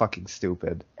 that's so fucking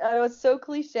stupid. It was so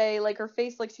cliche. Like her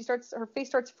face, like her face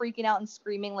starts freaking out and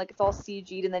screaming, like it's all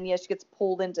CG'd, and then yeah, she gets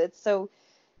pulled into. It's so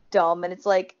dumb, and it's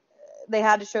like they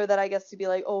had to show that I guess to be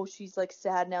like, oh, she's like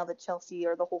sad now that Chelsea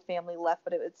or the whole family left,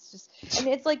 but it's just, and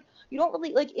it's like you don't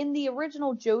really like in the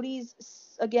original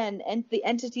Jodie's again, and the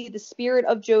entity, the spirit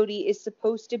of Jodie is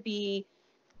supposed to be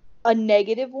a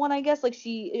negative one, I guess. Like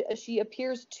she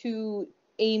appears to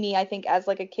Amy, I think, as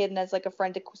like a kid and as like a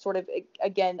friend to sort of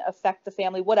again affect the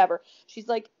family, whatever. She's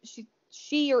like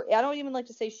she or I don't even like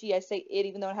to say she, I say it,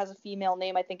 even though it has a female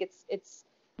name. I think it's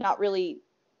not really.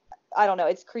 I don't know.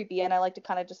 It's creepy, and I like to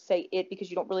kind of just say it because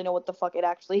you don't really know what the fuck it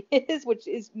actually is, which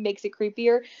is makes it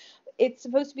creepier. It's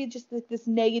supposed to be just this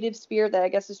negative spirit that I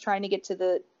guess is trying to get to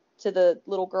the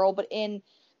little girl, but in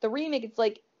the remake, it's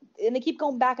like, and they keep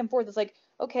going back and forth. It's like,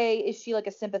 okay, is she like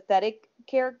a sympathetic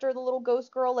character, the little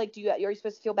ghost girl? Like, are you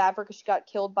supposed to feel bad for her because she got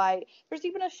killed by? There's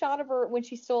even a shot of her when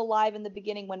she's still alive in the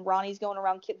beginning when Ronnie's going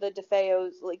around the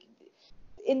DeFeos. Like,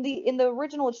 in the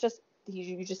original, it's just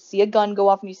you just see a gun go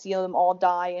off and you see them all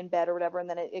die in bed or whatever, and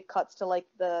then it cuts to like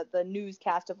the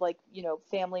newscast of like, you know,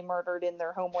 family murdered in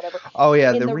their home, whatever. Oh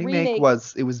yeah, In the the remake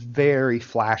was very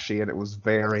flashy and it was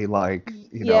very like,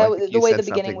 you know, yeah, I think the you way the said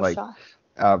beginning something was like,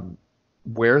 shot.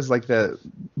 where's like the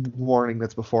warning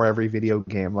that's before every video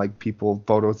game, like people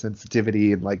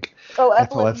photosensitivity and like Oh,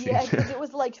 epilepsy. epilepsy. Yeah, because it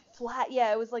was like flat.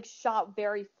 Yeah, it was like shot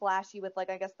very flashy with like,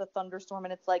 I guess, the thunderstorm,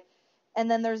 and it's like, and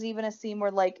then there's even a scene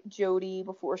where like Jodie,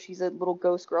 before she's a little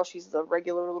ghost girl, she's a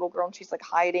regular little girl and she's like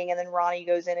hiding, and then Ronnie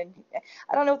goes in, and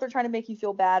I don't know if they're trying to make you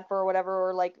feel bad for her or whatever,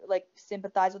 or like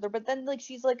sympathize with her, but then like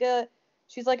she's like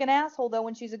an asshole though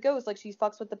when she's a ghost. Like, she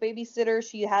fucks with the babysitter.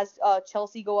 She has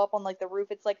Chelsea go up on like the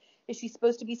roof. It's like, is she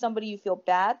supposed to be somebody you feel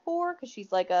bad for because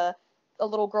she's like a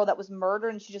little girl that was murdered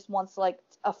and she just wants like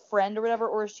a friend or whatever,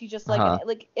 or is she just like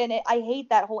I hate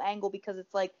that whole angle because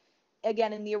it's like,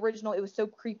 again, in the original it was so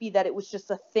creepy that it was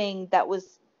just a thing that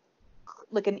was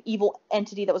like an evil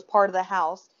entity that was part of the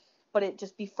house, but it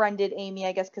just befriended Amy,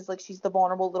 I guess, because like she's the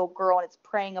vulnerable little girl and it's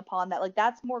preying upon that. Like,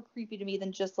 that's more creepy to me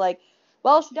than just like,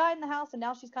 well, she died in the house and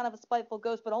now she's kind of a spiteful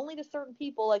ghost, but only to certain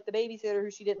people, like the babysitter who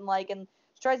she didn't like, and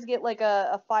she tries to get like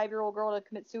a 5-year-old girl to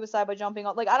commit suicide by jumping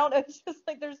off. Like, I don't know, it's just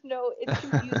like it's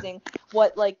confusing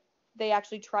what like they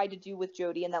actually tried to do with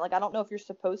Jodie, and that like I don't know if you're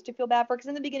supposed to feel bad for her, because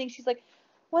in the beginning she's like,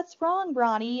 "What's wrong,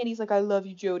 Brandi?" And he's like, "I love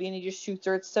you, Jodie," and he just shoots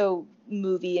her. It's so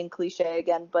movie and cliche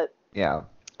again, but Yeah.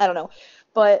 I don't know.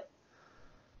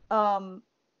 Um,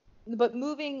 but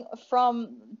moving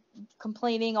from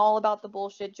complaining all about the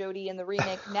bullshit Jodie in the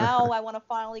remake, now I want to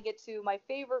finally get to my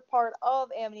favorite part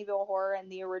of Amityville Horror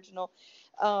and the original,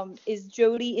 is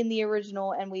Jodie in the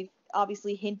original, and we've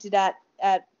obviously hinted at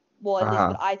well, at least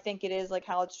what I think it is, like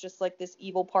how it's just like this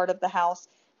evil part of the house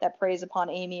that preys upon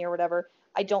Amy or whatever.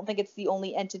 I don't think it's the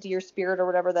only entity or spirit or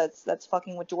whatever that's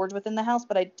fucking with George within the house,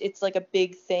 but it's like a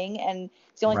big thing, and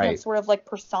it's the only thing that's sort of like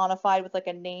personified with like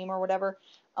a name or whatever.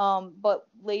 But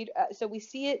later, so we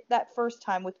see it that first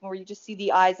time with where you just see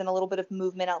the eyes and a little bit of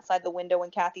movement outside the window when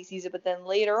Kathy sees it, but then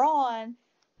later on,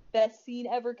 best scene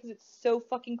ever because it's so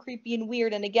fucking creepy and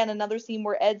weird. And again, another scene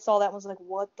where Ed saw that and was like,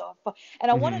 what the fuck?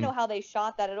 And I want to know how they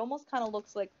shot that. It almost kind of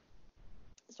looks like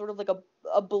sort of like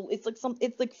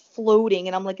it's like floating,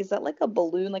 and I'm like, is that like a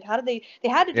balloon? Like, how did they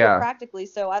had to do it practically,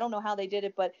 so I don't know how they did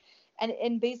it, but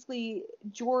and basically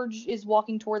George is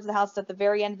walking towards the house at the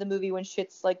very end of the movie when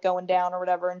shit's like going down or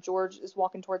whatever, and George is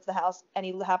walking towards the house and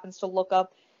he happens to look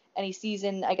up and he sees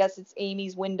in, I guess it's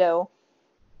Amy's window,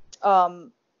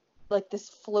 like this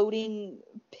floating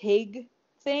pig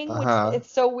thing, which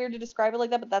it's so weird to describe it like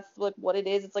that, but that's like what it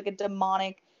is. It's like a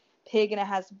demonic pig, and it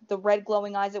has the red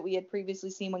glowing eyes that we had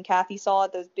previously seen when Kathy saw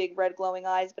it, those big red glowing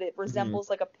eyes, but it resembles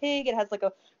like a pig. It has like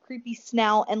a creepy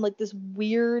snout and like this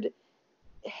weird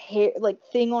hair like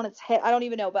thing on its head. I don't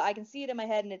even know, but I can see it in my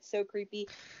head and it's so creepy.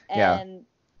 And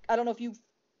I don't know if you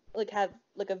like have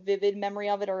like a vivid memory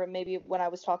of it, or maybe when I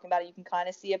was talking about it you can kind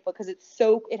of see it, because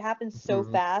it happens so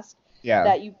fast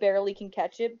that you barely can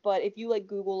catch it. But if you like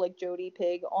Google like Jodie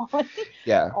Pig on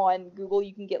on Google,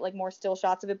 you can get like more still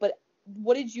shots of it. But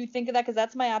what did you think of that? Because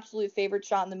that's my absolute favorite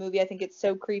shot in the movie. I think it's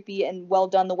so creepy and well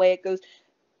done the way it goes.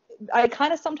 I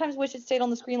kind of sometimes wish it stayed on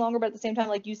the screen longer, but at the same time,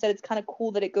 like you said, it's kind of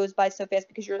cool that it goes by so fast,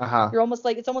 because you're almost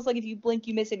like, it's almost like if you blink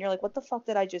you miss it and you're like, what the fuck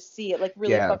did I just see? It like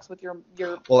really fucks with your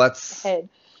head.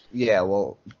 Yeah,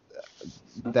 well,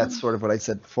 that's sort of what I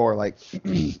said before, like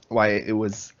why it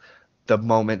was the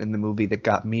moment in the movie that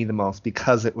got me the most,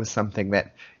 because it was something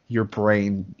that your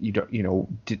brain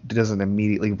doesn't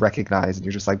immediately recognize, and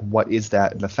you're just like, what is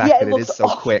that? And the fact that it is so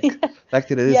quick, the fact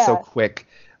that it is so quick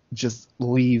just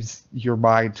leaves your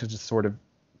mind to just sort of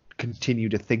continue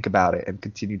to think about it and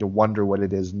continue to wonder what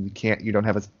it is, and you don't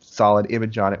have a solid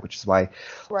image on it, which is why,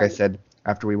 like I said,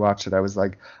 after we watched it, I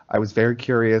was very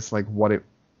curious, like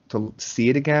to see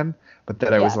it again, but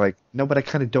then I was like, no, but I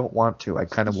kind of don't want to. I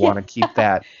kind of want to keep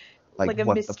that, like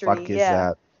what mystery, the fuck is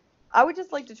that? I would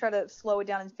just like to try to slow it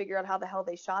down and figure out how the hell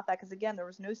they shot that, because again, there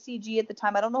was no CG at the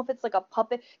time. I don't know if it's like a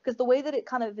puppet, because the way that it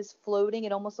kind of is floating,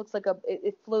 it almost looks like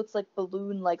it floats like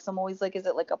balloon like. So I'm always like, is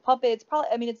it like a puppet? It's probably,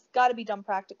 I mean, it's got to be done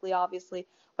practically, obviously,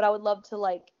 but I would love to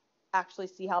like actually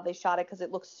see how they shot it, because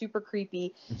it looks super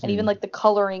creepy, and even like the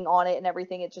coloring on it and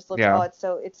everything, it just looks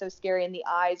it's so scary, and the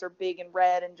eyes are big and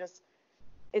red, and just,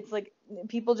 it's like,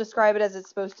 people describe it as it's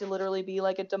supposed to literally be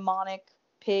like a demonic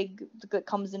pig that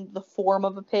comes in the form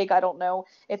of a pig. I don't know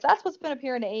if that's what's been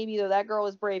appearing to Amy, though. That girl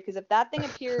is brave, because if that thing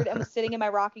appeared and was sitting in my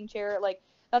rocking chair, like,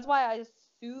 that's why I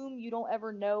assume, you don't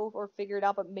ever know or figure it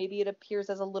out, but maybe it appears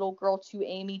as a little girl to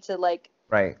Amy to like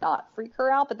Right. not freak her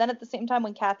out. But then at the same time,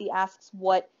 when Kathy asks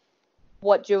what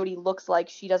Jody looks like,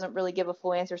 she doesn't really give a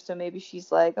full answer. So maybe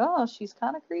she's like, oh, she's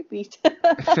kind of creepy.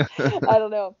 I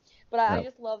don't know. But I Yep.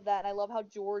 just love that. And I love how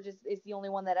George is the only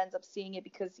one that ends up seeing it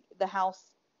because the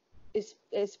house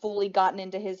is fully gotten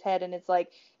into his head, and it's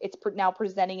like it's now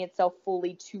presenting itself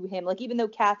fully to him. Like even though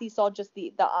Kathy saw just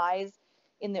the eyes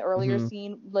in the earlier Mhm.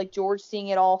 scene, like George seeing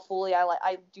it all fully,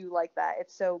 I do like that.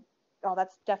 It's so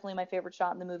that's definitely my favorite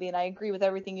shot in the movie, and I agree with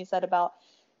everything you said about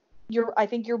I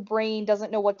think your brain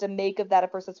doesn't know what to make of that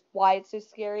at first. That's why it's so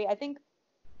scary. I think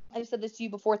I've said this to you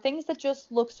before, things that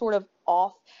just look sort of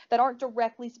off, that aren't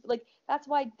directly, like, that's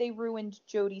why they ruined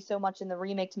Jodie so much in the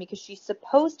remake to me, because she's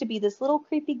supposed to be this little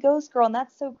creepy ghost girl, and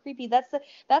that's so creepy. That's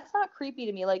not creepy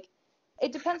to me. Like,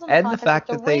 it depends on the And the context. Like, fact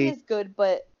The that Ring they, is good,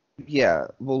 but yeah,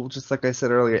 well, just like I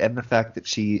said earlier, and the fact that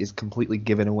she is completely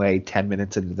given away 10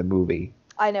 minutes into the movie.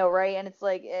 I know, right? And it's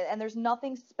like, and there's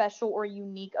nothing special or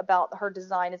unique about her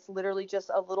design. It's literally just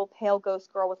a little pale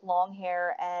ghost girl with long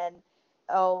hair and,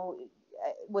 oh,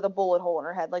 with a bullet hole in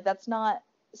her head. Like, that's not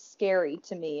scary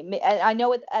to me. I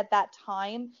know at that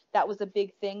time that was a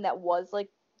big thing that was like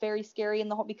very scary in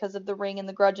the whole, because of The Ring and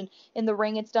The Grudge. And in The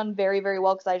Ring, it's done very, very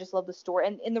well because I just love the story.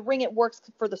 And in The Ring, it works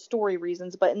for the story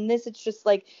reasons. But in this, it's just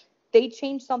like they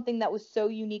changed something that was so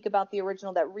unique about the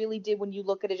original that really did, when you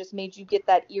look at it, just made you get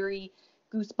that eerie,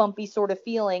 goosebumpy sort of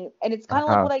feeling. And it's kind of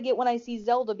like Uh-huh. what I get when I see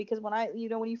Zelda, because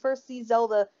when you first see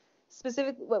Zelda,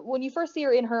 specifically when you first see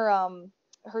her in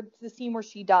the scene where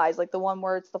she dies, like the one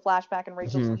where it's the flashback and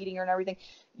Rachel's Mhm. feeding her and everything,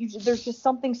 there's just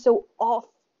something so off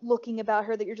looking about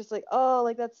her that you're just like, oh,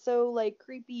 like that's so like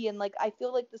creepy. And like I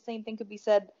feel like the same thing could be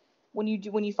said when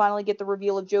you finally get the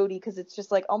reveal of Jodie, because it's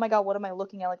just like, oh my god, what am I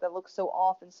looking at? Like that looks so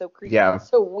off and so creepy and Yeah.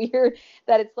 so weird,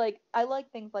 that it's like, I like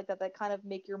things like that that kind of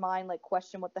make your mind like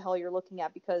question what the hell you're looking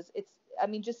at, because it's, I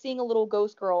mean, just seeing a little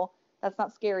ghost girl, that's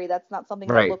not scary. That's not something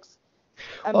that Right. looks,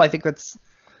 Well, um I think that's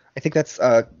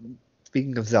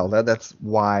speaking of Zelda, that's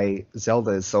why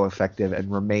Zelda is so effective and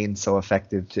remains so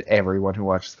effective to everyone who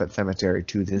watches Pet Cemetery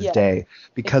to this yeah, day,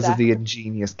 because of the exactly.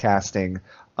 ingenious casting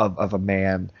of a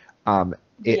man. Um,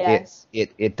 Yes.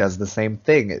 it does the same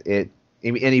thing. And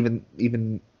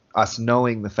even us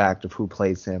knowing the fact of who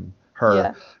plays her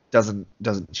Yeah. doesn't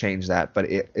change that. But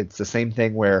it's the same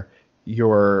thing where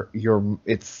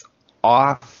it's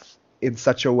off in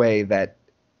such a way that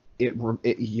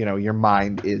your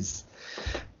mind is,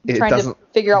 it Trying to doesn't,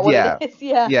 figure out what it yeah, is.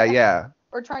 Yeah. yeah,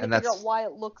 Or trying to and figure out that's why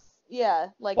it looks, yeah,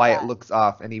 like why it that. looks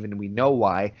off, and even we know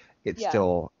why, Yeah.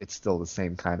 it's still the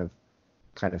same kind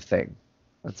of thing.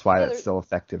 That's why Yeah, that's still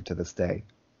effective to this day.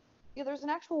 there's an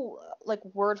actual like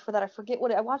word for that. I forget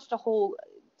what I watched a whole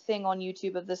thing on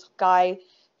YouTube of this guy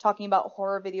talking about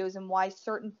horror videos and why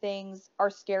certain things are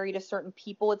scary to certain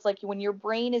people. It's like when your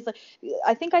brain is like,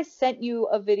 I think I sent you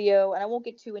a video, and I won't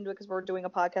get too into it because we're doing a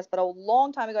podcast, but a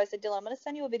long time ago I said, Dylan, I'm going to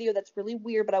send you a video that's really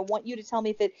weird, but I want you to tell me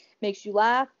if it makes you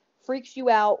laugh, freaks you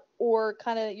out, or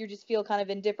kind of you just feel kind of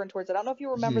indifferent towards it. I don't know if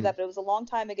you remember Hmm. that, but it was a long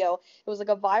time ago. It was like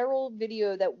a viral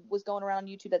video that was going around on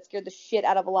YouTube that scared the shit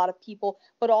out of a lot of people,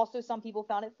 but also some people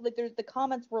found it, like, the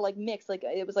comments were like mixed. Like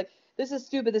it was like, this is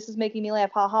stupid, this is making me laugh,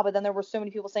 haha. But then there were so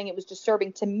many people saying it was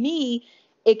disturbing. To me,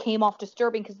 it came off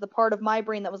disturbing because the part of my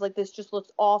brain that was like, this just looks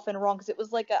off and wrong, because it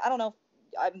was like I don't know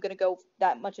if I'm going to go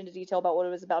that much into detail about what it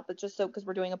was about, but just so, because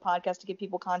we're doing a podcast, to give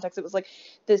people context, it was like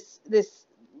this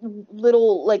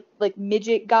little like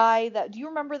midget guy that, do you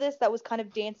remember this, that was kind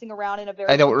of dancing around in a I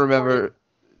very don't contorted, remember.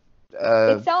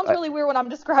 it sounds really weird when I'm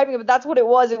describing it, but that's what it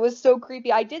was. It was so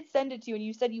creepy. I did send it to you, and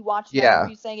you said you watched it. I remember Yeah.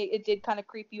 you saying it did kind of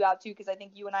creep you out too, because I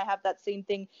think you and I have that same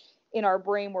thing in our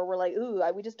brain where we're like, ooh,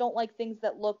 we just don't like things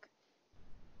that look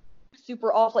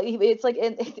super off. Like it's like,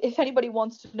 and if anybody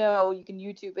wants to know, you can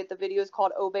YouTube it. The video is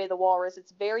called Obey the Walrus.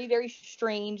 It's very, very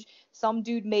strange. Some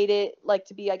dude made it like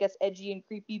to be, I guess, edgy and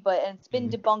creepy, and it's been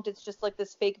Mhm. debunked. It's just like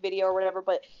this fake video or whatever,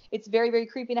 but it's very, very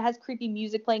creepy, and it has creepy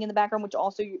music playing in the background, which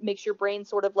also makes your brain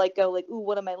sort of like go like, ooh,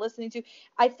 what am I listening to?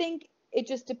 I think it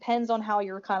just depends on how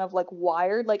you're kind of like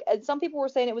wired. Like, and some people were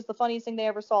saying it was the funniest thing they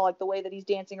ever saw, like the way that he's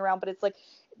dancing around, but it's like,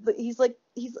 he's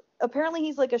apparently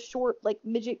he's like a short like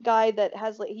midget guy that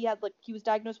has like, he was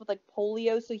diagnosed with like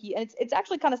polio, so and it's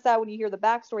actually kind of sad when you hear the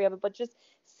backstory of it, but just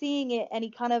seeing it, and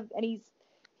he's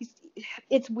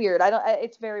it's weird.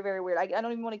 It's very, very weird. I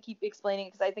don't even want to keep explaining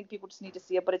it because I think people just need to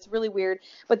see it, but it's really weird.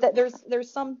 But that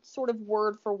there's some sort of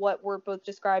word for what we're both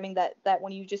describing, that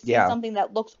when you just see Yeah. something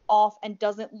that looks off and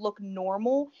doesn't look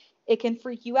normal, it can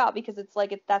freak you out, because it's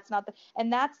like, that's not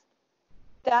and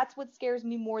that's what scares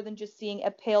me more than just seeing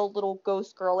a pale little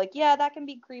ghost girl. Like, yeah, that can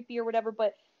be creepy or whatever,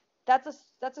 but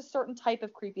that's a certain type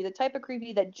of creepy, the type of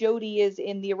creepy that Jodie is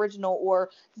in the original, or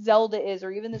Zelda is,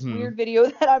 or even this Hmm. weird video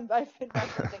that I've been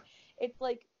referencing. It's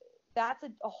like that's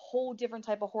a whole different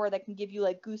type of horror that can give you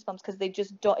like goosebumps, because they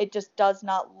just don't, it just does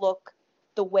not look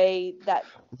the way that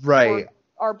Right.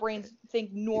 our brains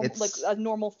think like It's a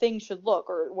normal thing should look,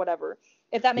 or whatever.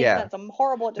 If that makes yeah. sense. I'm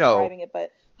horrible at No. describing it,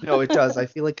 but No, it does. I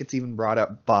feel like it's even brought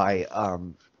up by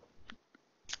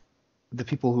the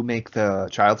people who make the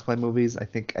Child's Play movies. I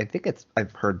think it's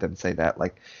I've heard them say that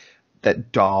like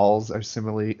that dolls are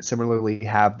similarly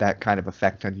have that kind of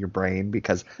effect on your brain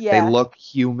because they yeah, look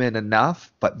human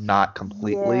enough but not yeah,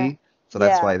 completely. So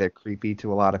that's yeah. why they're creepy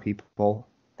to a lot of people.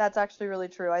 That's actually really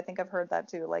true. I think I've heard that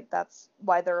too. Like that's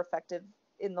why they're effective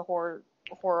in the horror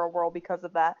world, because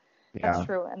of that. That's Yeah.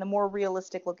 true. And the more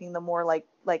realistic looking, the more like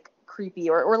creepy,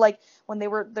 or like when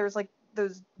there's like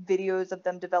those videos of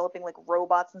them developing like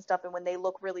robots and stuff, and when they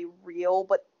look really real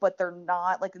but they're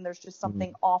not, like, and there's just Mm.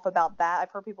 something off about that.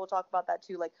 I've heard people talk about that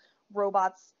too, like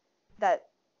robots that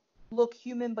look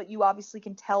human, but you obviously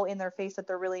can tell in their face that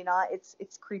they're really not.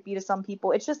 It's creepy to some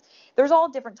people. It's just, there's all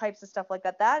different types of stuff like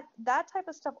that. That type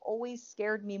of stuff always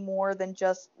scared me more than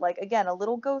just like, again, a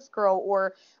little ghost girl,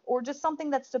 or just something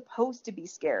that's supposed to be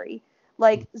scary.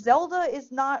 Like Zelda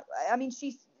is not, I mean,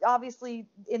 she's obviously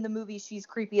in the movie she's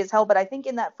creepy as hell, but I think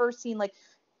in that first scene, like,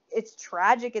 it's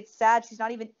tragic, it's sad, she's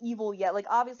not even evil yet. Like,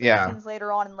 obviously the Yeah. scenes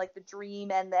later on in like the dream,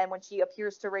 and then when she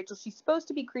appears to Rachel, she's supposed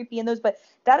to be creepy in those, but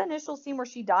that initial scene where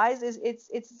she dies is,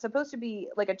 it's supposed to be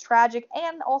like a tragic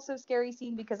and also scary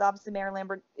scene, because obviously Mary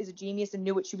Lambert is a genius and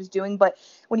knew what she was doing. But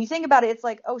when you think about it, it's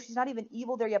like, oh, she's not even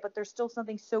evil there yet, but there's still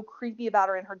something so creepy about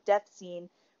her in her death scene.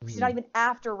 She's not Mhm. even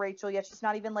after Rachel yet. She's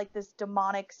not even like this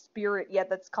demonic spirit yet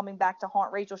that's coming back to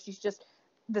haunt Rachel. She's just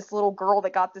this little girl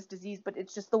that got this disease, but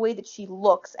it's just the way that she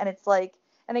looks. And it's like,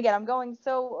 and again, I'm going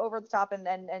so over the top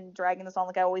and dragging this on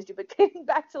like I always do, but getting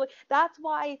back to, like, that's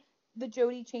why the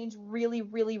Jodie change really,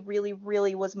 really, really,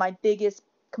 really was my biggest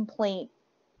complaint.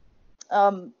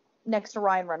 Next to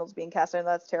Ryan Reynolds being cast, I know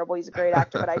that's terrible. He's a great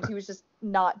actor, but he was just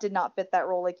did not fit that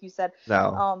role, like you said.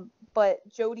 No. But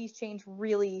Jodie's change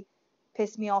really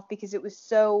pissed me off because it was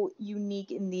so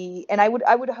unique in the, and I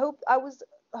was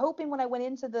hoping when I went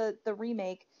into the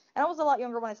remake, and I was a lot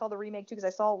younger when I saw the remake too, because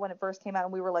I saw it when it first came out,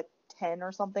 and we were like 10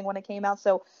 or something when it came out.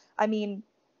 So I mean,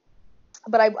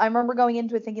 but I remember going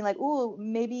into it thinking like, ooh,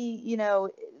 maybe,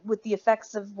 with the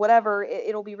effects of whatever,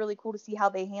 it'll be really cool to see how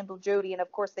they handle Jodie. And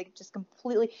of course, they just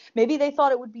completely, maybe they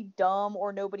thought it would be dumb,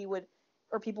 or nobody would,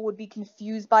 or people would be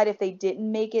confused by it if they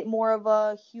didn't make it more of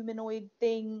a humanoid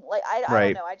thing. Like, I don't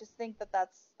Right. know. I just think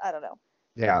that's, I don't know.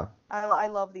 Yeah. I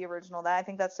love the original. That, I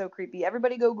think that's so creepy.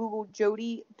 Everybody go Google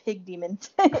Jodie Pig Demon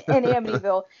in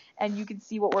Amityville, and you can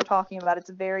see what we're talking about. It's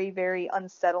very, very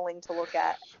unsettling to look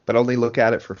at. But only look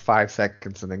at it for 5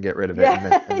 seconds and then get rid of it, and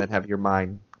Yeah. then have your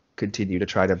mind continue to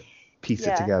try to piece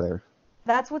it Yeah. together.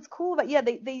 That's what's cool about, yeah,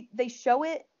 they show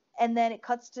it, and then it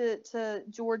cuts to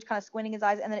George kind of squinting his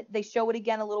eyes, and then they show it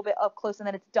again a little bit up close, and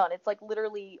then it's done. It's like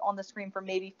literally on the screen for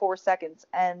maybe 4 seconds.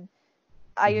 And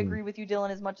I Hmm. agree with you, Dylan,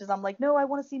 as much as I'm like, no, I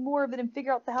want to see more of it and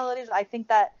figure out what the hell it is. I think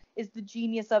that is the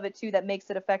genius of it too, that makes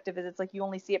it effective, is it's like you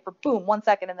only see it for boom 1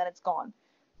 second and then it's gone.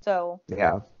 So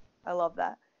Yeah. I love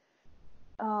that.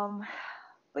 Um,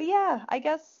 but yeah, I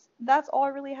guess that's all I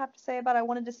really have to say about it. I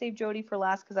wanted to save Jodie for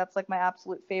last because that's like my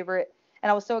absolute favorite. And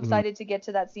I was so Hmm. excited to get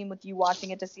to that scene with you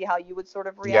watching it to see how you would sort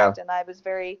of Yeah. react. And I was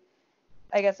very,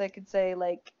 I guess I could say,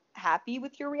 like, happy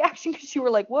with your reaction, because you were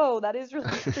like, whoa, that is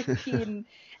really creepy. And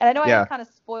I know I had Yeah. kind of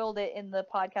spoiled it in the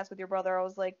podcast with your brother. I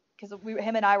was like, because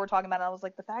him and I were talking about it, and I was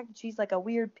like, the fact that she's like a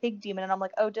weird pig demon. And I'm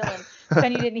like, oh, Dylan,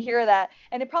 pretend you didn't hear that.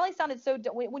 And it probably sounded so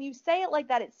dumb. When you say it like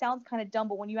that, it sounds kind of dumb,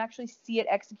 but when you actually see it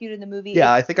executed in the movie,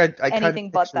 Yeah, I it's think I kind anything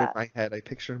of but pictured in that. my head. I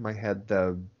pictured in my head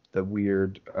the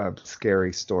weird,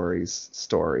 scary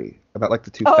story about like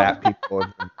the two Oh, fat people,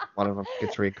 and one of them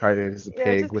gets reincarnated as a yeah,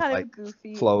 pig just with kind like of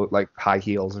goofy. float like high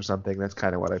heels or something. That's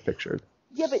kind of what I pictured.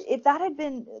 Yeah, but if that had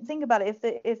been, think about it,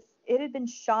 if it had been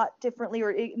shot differently,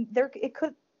 or it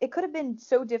could have been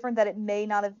so different that it may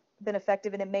not have been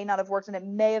effective, and it may not have worked, and it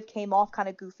may have came off kind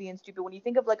of goofy and stupid. When you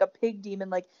think of like a pig demon,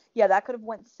 like, yeah, that could have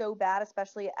went so bad,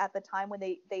 especially at the time when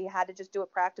they had to just do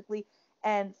it practically.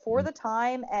 And for Mhm. the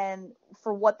time and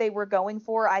for what they were going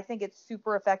for, I think it's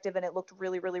super effective, and it looked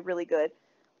really, really, really good.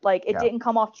 Like, it Yeah. didn't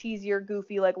come off cheesy or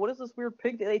goofy. Like, what is this weird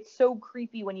pig thing? It's so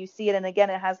creepy when you see it. And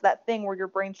again, it has that thing where your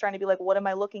brain's trying to be like, what am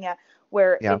I looking at?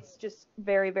 Where Yeah. it's just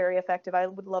very, very effective. I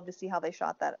would love to see how they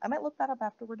shot that. I might look that up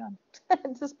after we're done.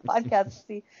 This podcast to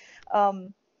see.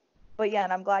 Um, but yeah,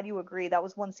 and I'm glad you agree. That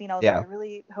was one scene I was like, I Yeah.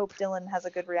 really hope Dylan has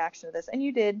a good reaction to this. And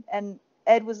you did. And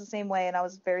Ed was the same way, and I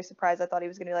was very surprised. I thought he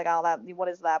was gonna be like, oh, that, what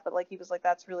is that? But like he was like,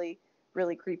 that's really,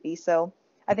 really creepy. So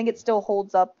I think it still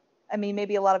holds up. I mean,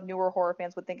 maybe a lot of newer horror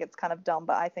fans would think it's kind of dumb,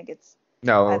 but I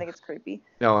No, think it's creepy.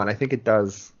 no, and I think it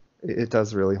does. It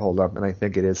does really hold up, and I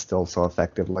think it is still so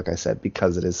effective, like I said,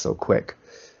 because it is so quick.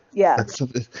 Yeah. That's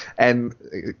and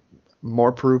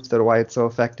more proof that why it's so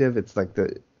effective. It's like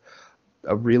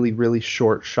a really really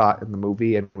short shot in the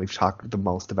movie, and we've talked the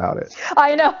most about it.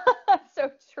 I know.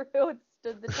 So true. It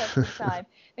stood the test of time.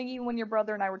 I think even when your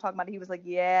brother and I were talking about it, he was like,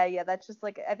 yeah, that's just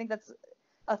like, I think that's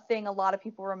a thing a lot of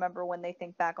people remember when they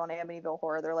think back on Amityville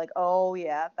Horror. They're like, oh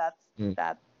yeah, Mm,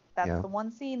 that that's yeah, the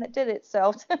one scene that did it.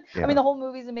 So I mean yeah, the whole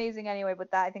movie's amazing anyway,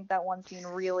 but that, I think that one scene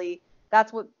really,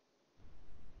 that's what,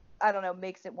 I don't know,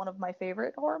 makes it one of my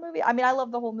favorite horror movies. I mean, I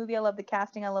love the whole movie. I love the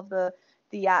casting. I love the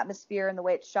atmosphere and the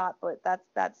way it's shot, but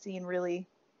that scene really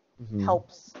hmm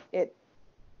helps it.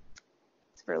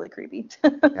 It's really creepy.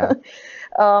 yeah,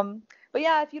 um, but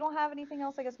yeah, if you don't have anything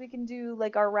else, I guess we can do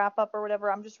like our wrap up or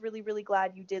whatever. I'm just really, really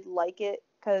glad you did like it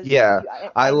because yeah.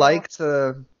 I I know, liked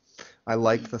I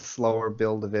liked the slower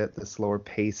build of it, the slower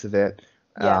pace of it,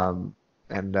 yeah.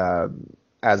 and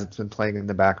as it's been playing in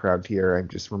the background here, I'm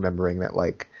just remembering that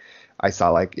like I saw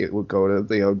like it would go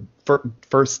to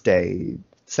first day,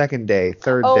 second day,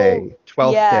 third Oh, day,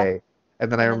 12th yeah. day,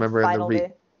 and then And then the final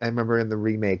day. I remember in the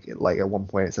remake like at one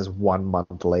point it says 1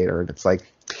 month later, and it's like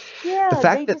the Yeah, they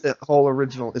fact that just the whole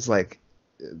original is like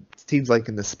it seems like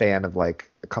in the span of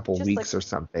like a couple just like, weeks or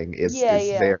something yeah, is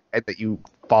yeah. there, and that you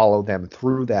follow them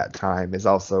through that time is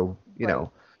also, Right.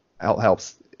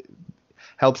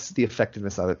 helps the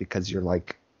effectiveness of it because you're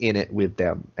like in it with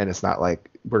them, and it's not like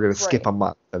we're gonna skip Right. a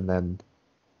month and then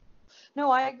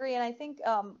No, I agree, and I think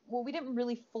well, we didn't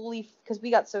really fully, because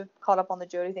we got so caught up on the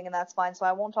Jodie thing, and that's fine. So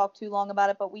I won't talk too long about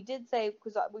it. But we did say,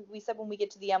 because we said when we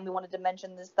get to the end, we wanted to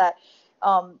mention this, that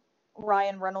um,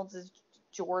 Ryan Reynolds'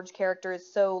 George character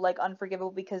is so like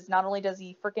unforgivable, because not only does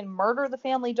he freaking murder the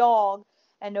family dog,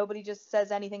 and nobody just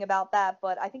says anything about that,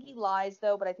 but I think he lies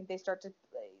though. But I think they start to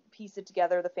piece it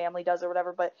together. The family does or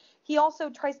whatever. But he also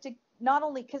tries to, not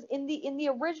only because in the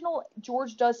original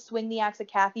George does swing the axe at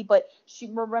Kathy, but she,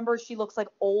 remember, she looks like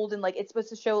old, and like it's supposed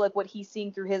to show like what he's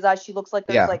seeing through his eyes. She looks like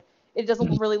there's yeah. like, it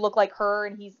doesn't really look like her,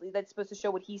 and he's, that's supposed to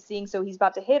show what he's seeing. So he's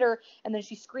about to hit her, and then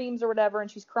she screams or whatever, and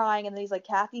she's crying, and then he's like,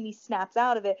 Kathy, and he snaps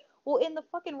out of it. Well, in the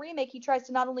fucking remake, he tries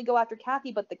to not only go after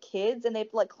Kathy but the kids, and they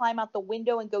have to like climb out the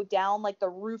window and go down like the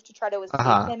roof to try to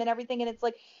escape Uh-huh. him and everything. And it's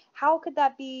like, how could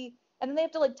that be? And then they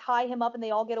have to like tie him up, and they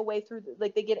all get away through,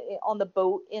 like they get on the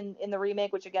boat in the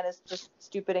remake, which again is just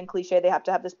stupid and cliche. They have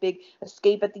to have this big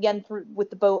escape at the end through with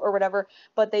the boat or whatever,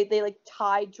 but they like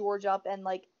tie George up, and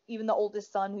like even the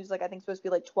oldest son, who's like I think supposed to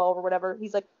be like 12 or whatever,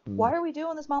 he's like, Mm. why are we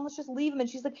doing this, mom? Let's just leave him. And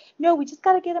she's like, no, we just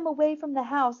got to get him away from the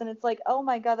house. And it's like, oh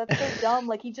my god, that's so dumb.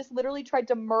 Like he just literally tried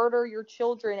to murder your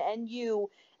children and you,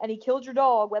 and he killed your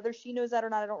dog. Whether she knows that or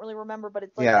not, I don't really remember, but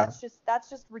it's like, Yeah. that's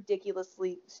just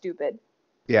ridiculously stupid.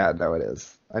 Yeah, no, it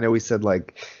is. I know we said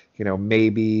like,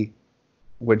 maybe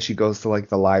when she goes to like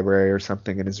the library or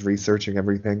something and is researching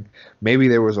everything, maybe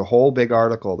there was a whole big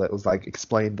article that was like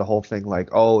explained the whole thing, like,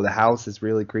 oh, the house is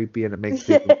really creepy and it makes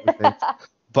people do things. Yeah.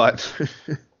 But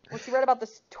Well, she read about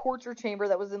this torture chamber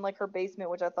that was in like her basement,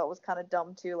 which I thought was kind of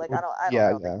dumb too. Like I don't yeah,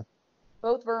 know. yeah.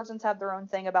 Both versions have their own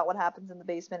thing about what happens in the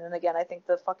basement. And again, I think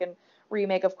the fucking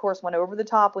remake, of course, went over the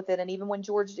top with it. And even when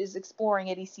George is exploring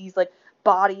it, he sees like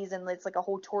bodies, and it's like a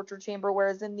whole torture chamber.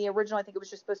 Whereas in the original, I think it was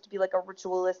just supposed to be like a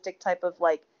ritualistic type of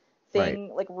like Right.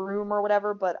 thing, like room or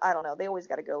whatever. But I don't know. They always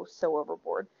got to go so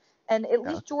overboard. And at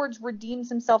Yeah. least George redeems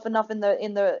himself enough in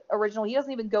the original. He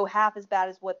doesn't even go half as bad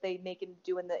as what they make him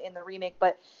do in the remake.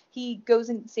 But he goes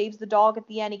and saves the dog at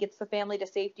the end. He gets the family to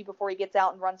safety before he gets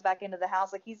out and runs back into the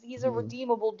house. Like he's a Mhm.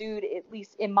 redeemable dude, at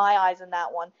least in my eyes, in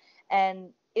that one.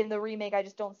 And in the remake, I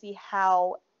just don't see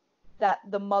how that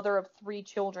the mother of three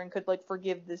children could like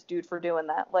forgive this dude for doing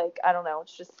that. Like I don't know,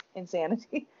 it's just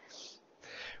insanity.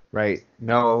 Right.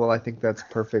 No, well, I think that's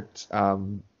perfect,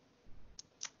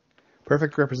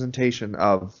 perfect representation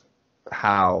of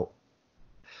how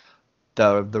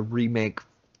the remake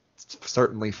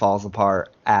certainly falls apart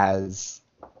as,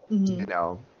 Mm-hmm. you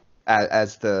know,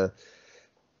 as the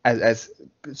as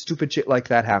stupid shit like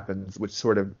that happens, which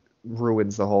sort of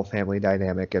ruins the whole family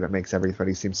dynamic, and it makes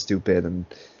everybody seem stupid, and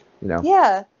you know,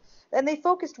 Yeah. And they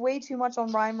focused way too much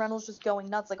on Ryan Reynolds just going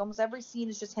nuts. Like almost every scene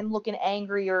is just him looking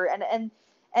angry, or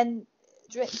and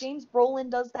James Brolin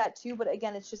does that too. But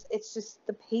again, it's just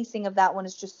the pacing of that one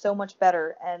is just so much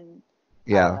better. And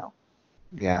I don't yeah, know.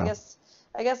 I yeah. guess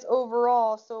I guess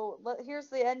overall. So here's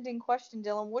the ending question,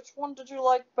 Dylan. Which one did you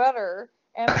like better?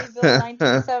 Amityville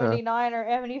 1979 or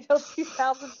Amityville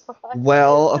 2005.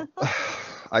 Well,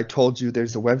 I told you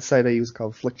there's a website I use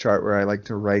called Flickchart where I like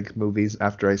to rank movies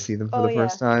after I see them for Oh the yeah,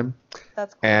 first time.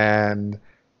 that's cool. And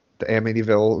the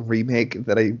Amityville remake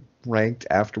that I ranked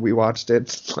after we watched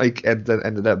it, like, and then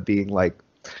ended up being like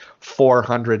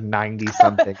 490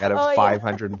 something out of Oh yeah.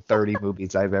 530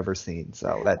 movies I've ever seen.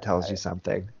 So that tells you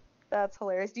something. That's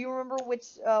hilarious. Do you remember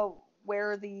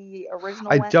where the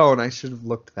original I went? don't. I should have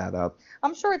looked that up.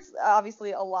 I'm sure it's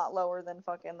obviously a lot lower than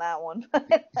fucking that one.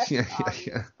 That's Yeah,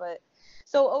 obvious. But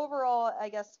so overall, I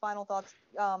guess final thoughts.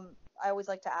 I always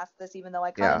like to ask this, even though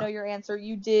I kind of Yeah. know your answer.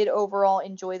 You did overall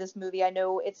enjoy this movie. I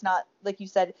know it's not like you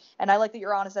said, and I like that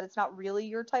you're honest that it's not really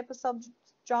your type of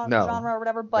No, genre or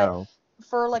whatever. But no,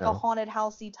 for like a no. haunted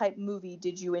housey type movie,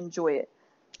 did you enjoy it?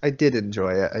 I did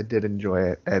enjoy it. I did enjoy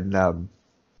it, and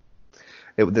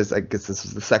I guess this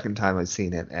was the second time I've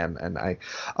seen it, and I,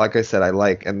 like I said,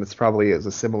 and this probably is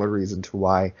a similar reason to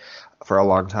why, for a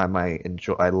long time I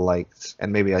liked,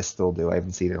 and maybe I still do. I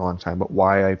haven't seen it in a long time, but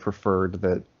why I preferred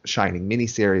the Shining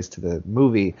miniseries to the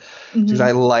movie, because Mm-hmm.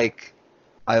 I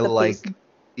The like, pacing.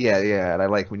 yeah, and I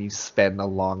like when you spend a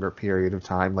longer period of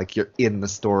time, like you're in the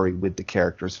story with the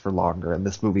characters for longer, and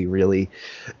this movie really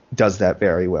does that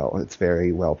very well. It's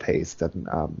very well paced, and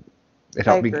it I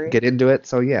helped me agree. get into it.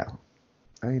 So yeah,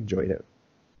 I enjoyed it.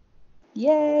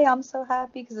 Yay, I'm so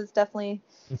happy because it's definitely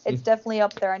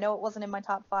up there. I know it wasn't in my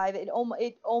top five. It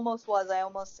almost was. I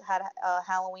almost had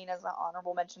Halloween as an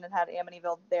honorable mention and had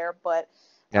Amityville there, but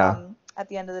Yeah. at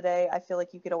the end of the day, I feel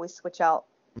like you could always switch out.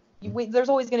 There's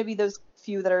always going to be those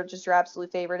few that are just your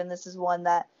absolute favorite, and this is one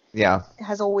that Yeah.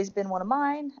 has always been one of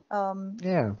mine.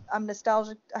 Yeah. I'm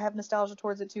nostalgic. I have nostalgia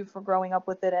towards it too for growing up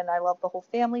with it, and I love the whole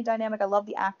family dynamic. I love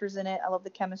the actors in it. I love the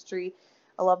chemistry.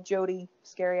 I love Jodie,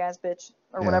 scary ass bitch,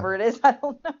 or Yeah. whatever it is. I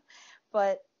don't know,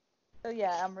 but so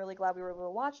yeah, I'm really glad we were able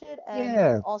to watch it, and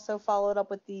Yeah. also followed up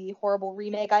with the horrible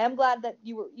remake. I am glad that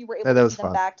you were Yeah, able that to was see them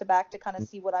fun. back to back to kind of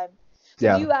see what I'm. So do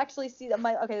Yeah. you actually see that?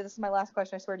 Okay, this is my last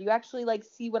question. I swear. Do you actually like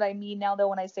see what I mean now though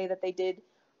when I say that they did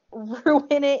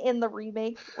ruin it in the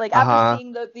remake? Like after Uh-huh.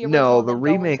 seeing the original No, and the then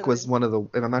going to remake the was one of the,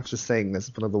 and I'm not just saying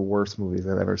this, one of the worst movies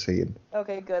I've ever seen.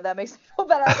 Okay, good. That makes me feel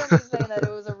better. I remember you saying that it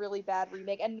was a really bad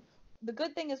remake. And the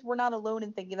good thing is we're not alone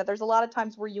in thinking that. There's a lot of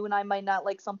times where you and I might not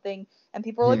like something and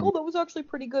people are like, Hmm. "Oh, that was actually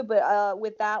pretty good." But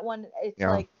with that one, it's Yeah.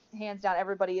 like hands down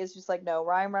everybody is just like, "No,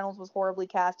 Ryan Reynolds was horribly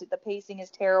casted. The pacing is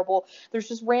terrible. There's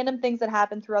just random things that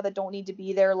happen throughout that don't need to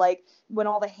be there, like when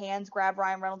all the hands grab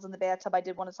Ryan Reynolds in the bathtub. I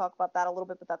did want to talk about that a little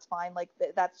bit, but that's fine. Like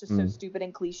that's just so Mm. stupid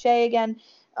and cliche again.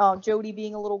 Jodie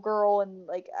being a little girl and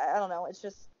like I don't know. It's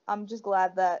just I'm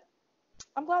glad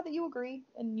that you agree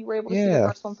and you were able to see the Yeah.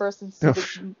 first one first and see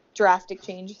the drastic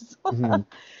changes. Hmm. but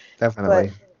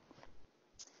Definitely.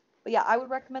 but yeah, I would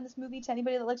recommend this movie to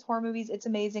anybody that likes horror movies. It's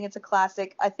amazing. It's a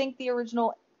classic. I think the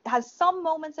original has some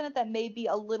moments in it that may be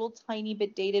a little tiny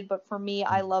bit dated, but for me,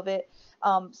 I love it.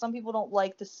 Some people don't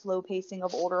like the slow pacing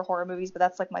of older horror movies, but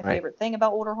that's like my Right. favorite thing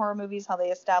about older horror movies, how they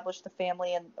establish the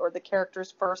family and or the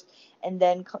characters first, and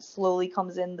then slowly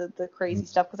comes in the crazy Mhm.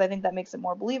 stuff because I think that makes it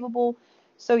more believable.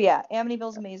 So yeah,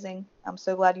 Amityville's amazing. I'm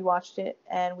so glad you watched it,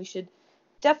 and we should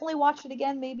definitely watch it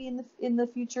again maybe in the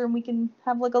future, and we can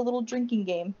have like a little drinking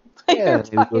game like we were Yeah, maybe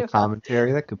do a talking about.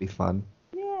 commentary. That could be fun.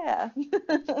 Yeah.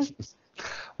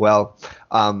 Well,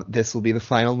 this will be the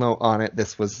final note on it.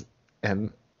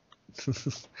 And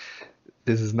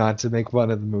this is not to make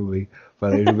fun of the movie,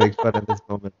 but I do make fun of this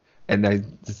moment. And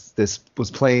this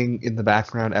was playing in the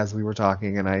background as we were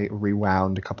talking, and I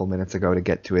rewound a couple minutes ago to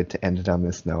get to it to end it on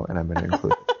this note, and I'm going to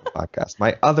include it in the podcast.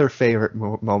 My other favorite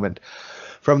moment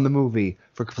from the movie,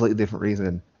 for a completely different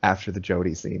reason, after the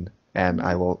Jodie scene, and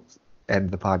I Mhm. will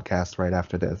end the podcast right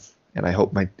after this. And I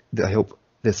hope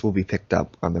this will be picked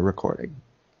up on the recording.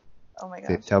 Oh my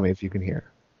gosh. Tell me if you can hear.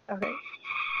 Okay.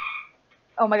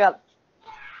 Oh my god.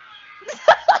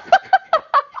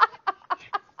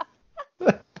 I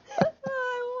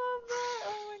love that.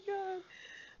 Oh my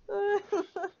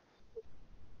god.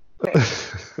 Okay.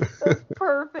 That's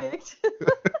perfect.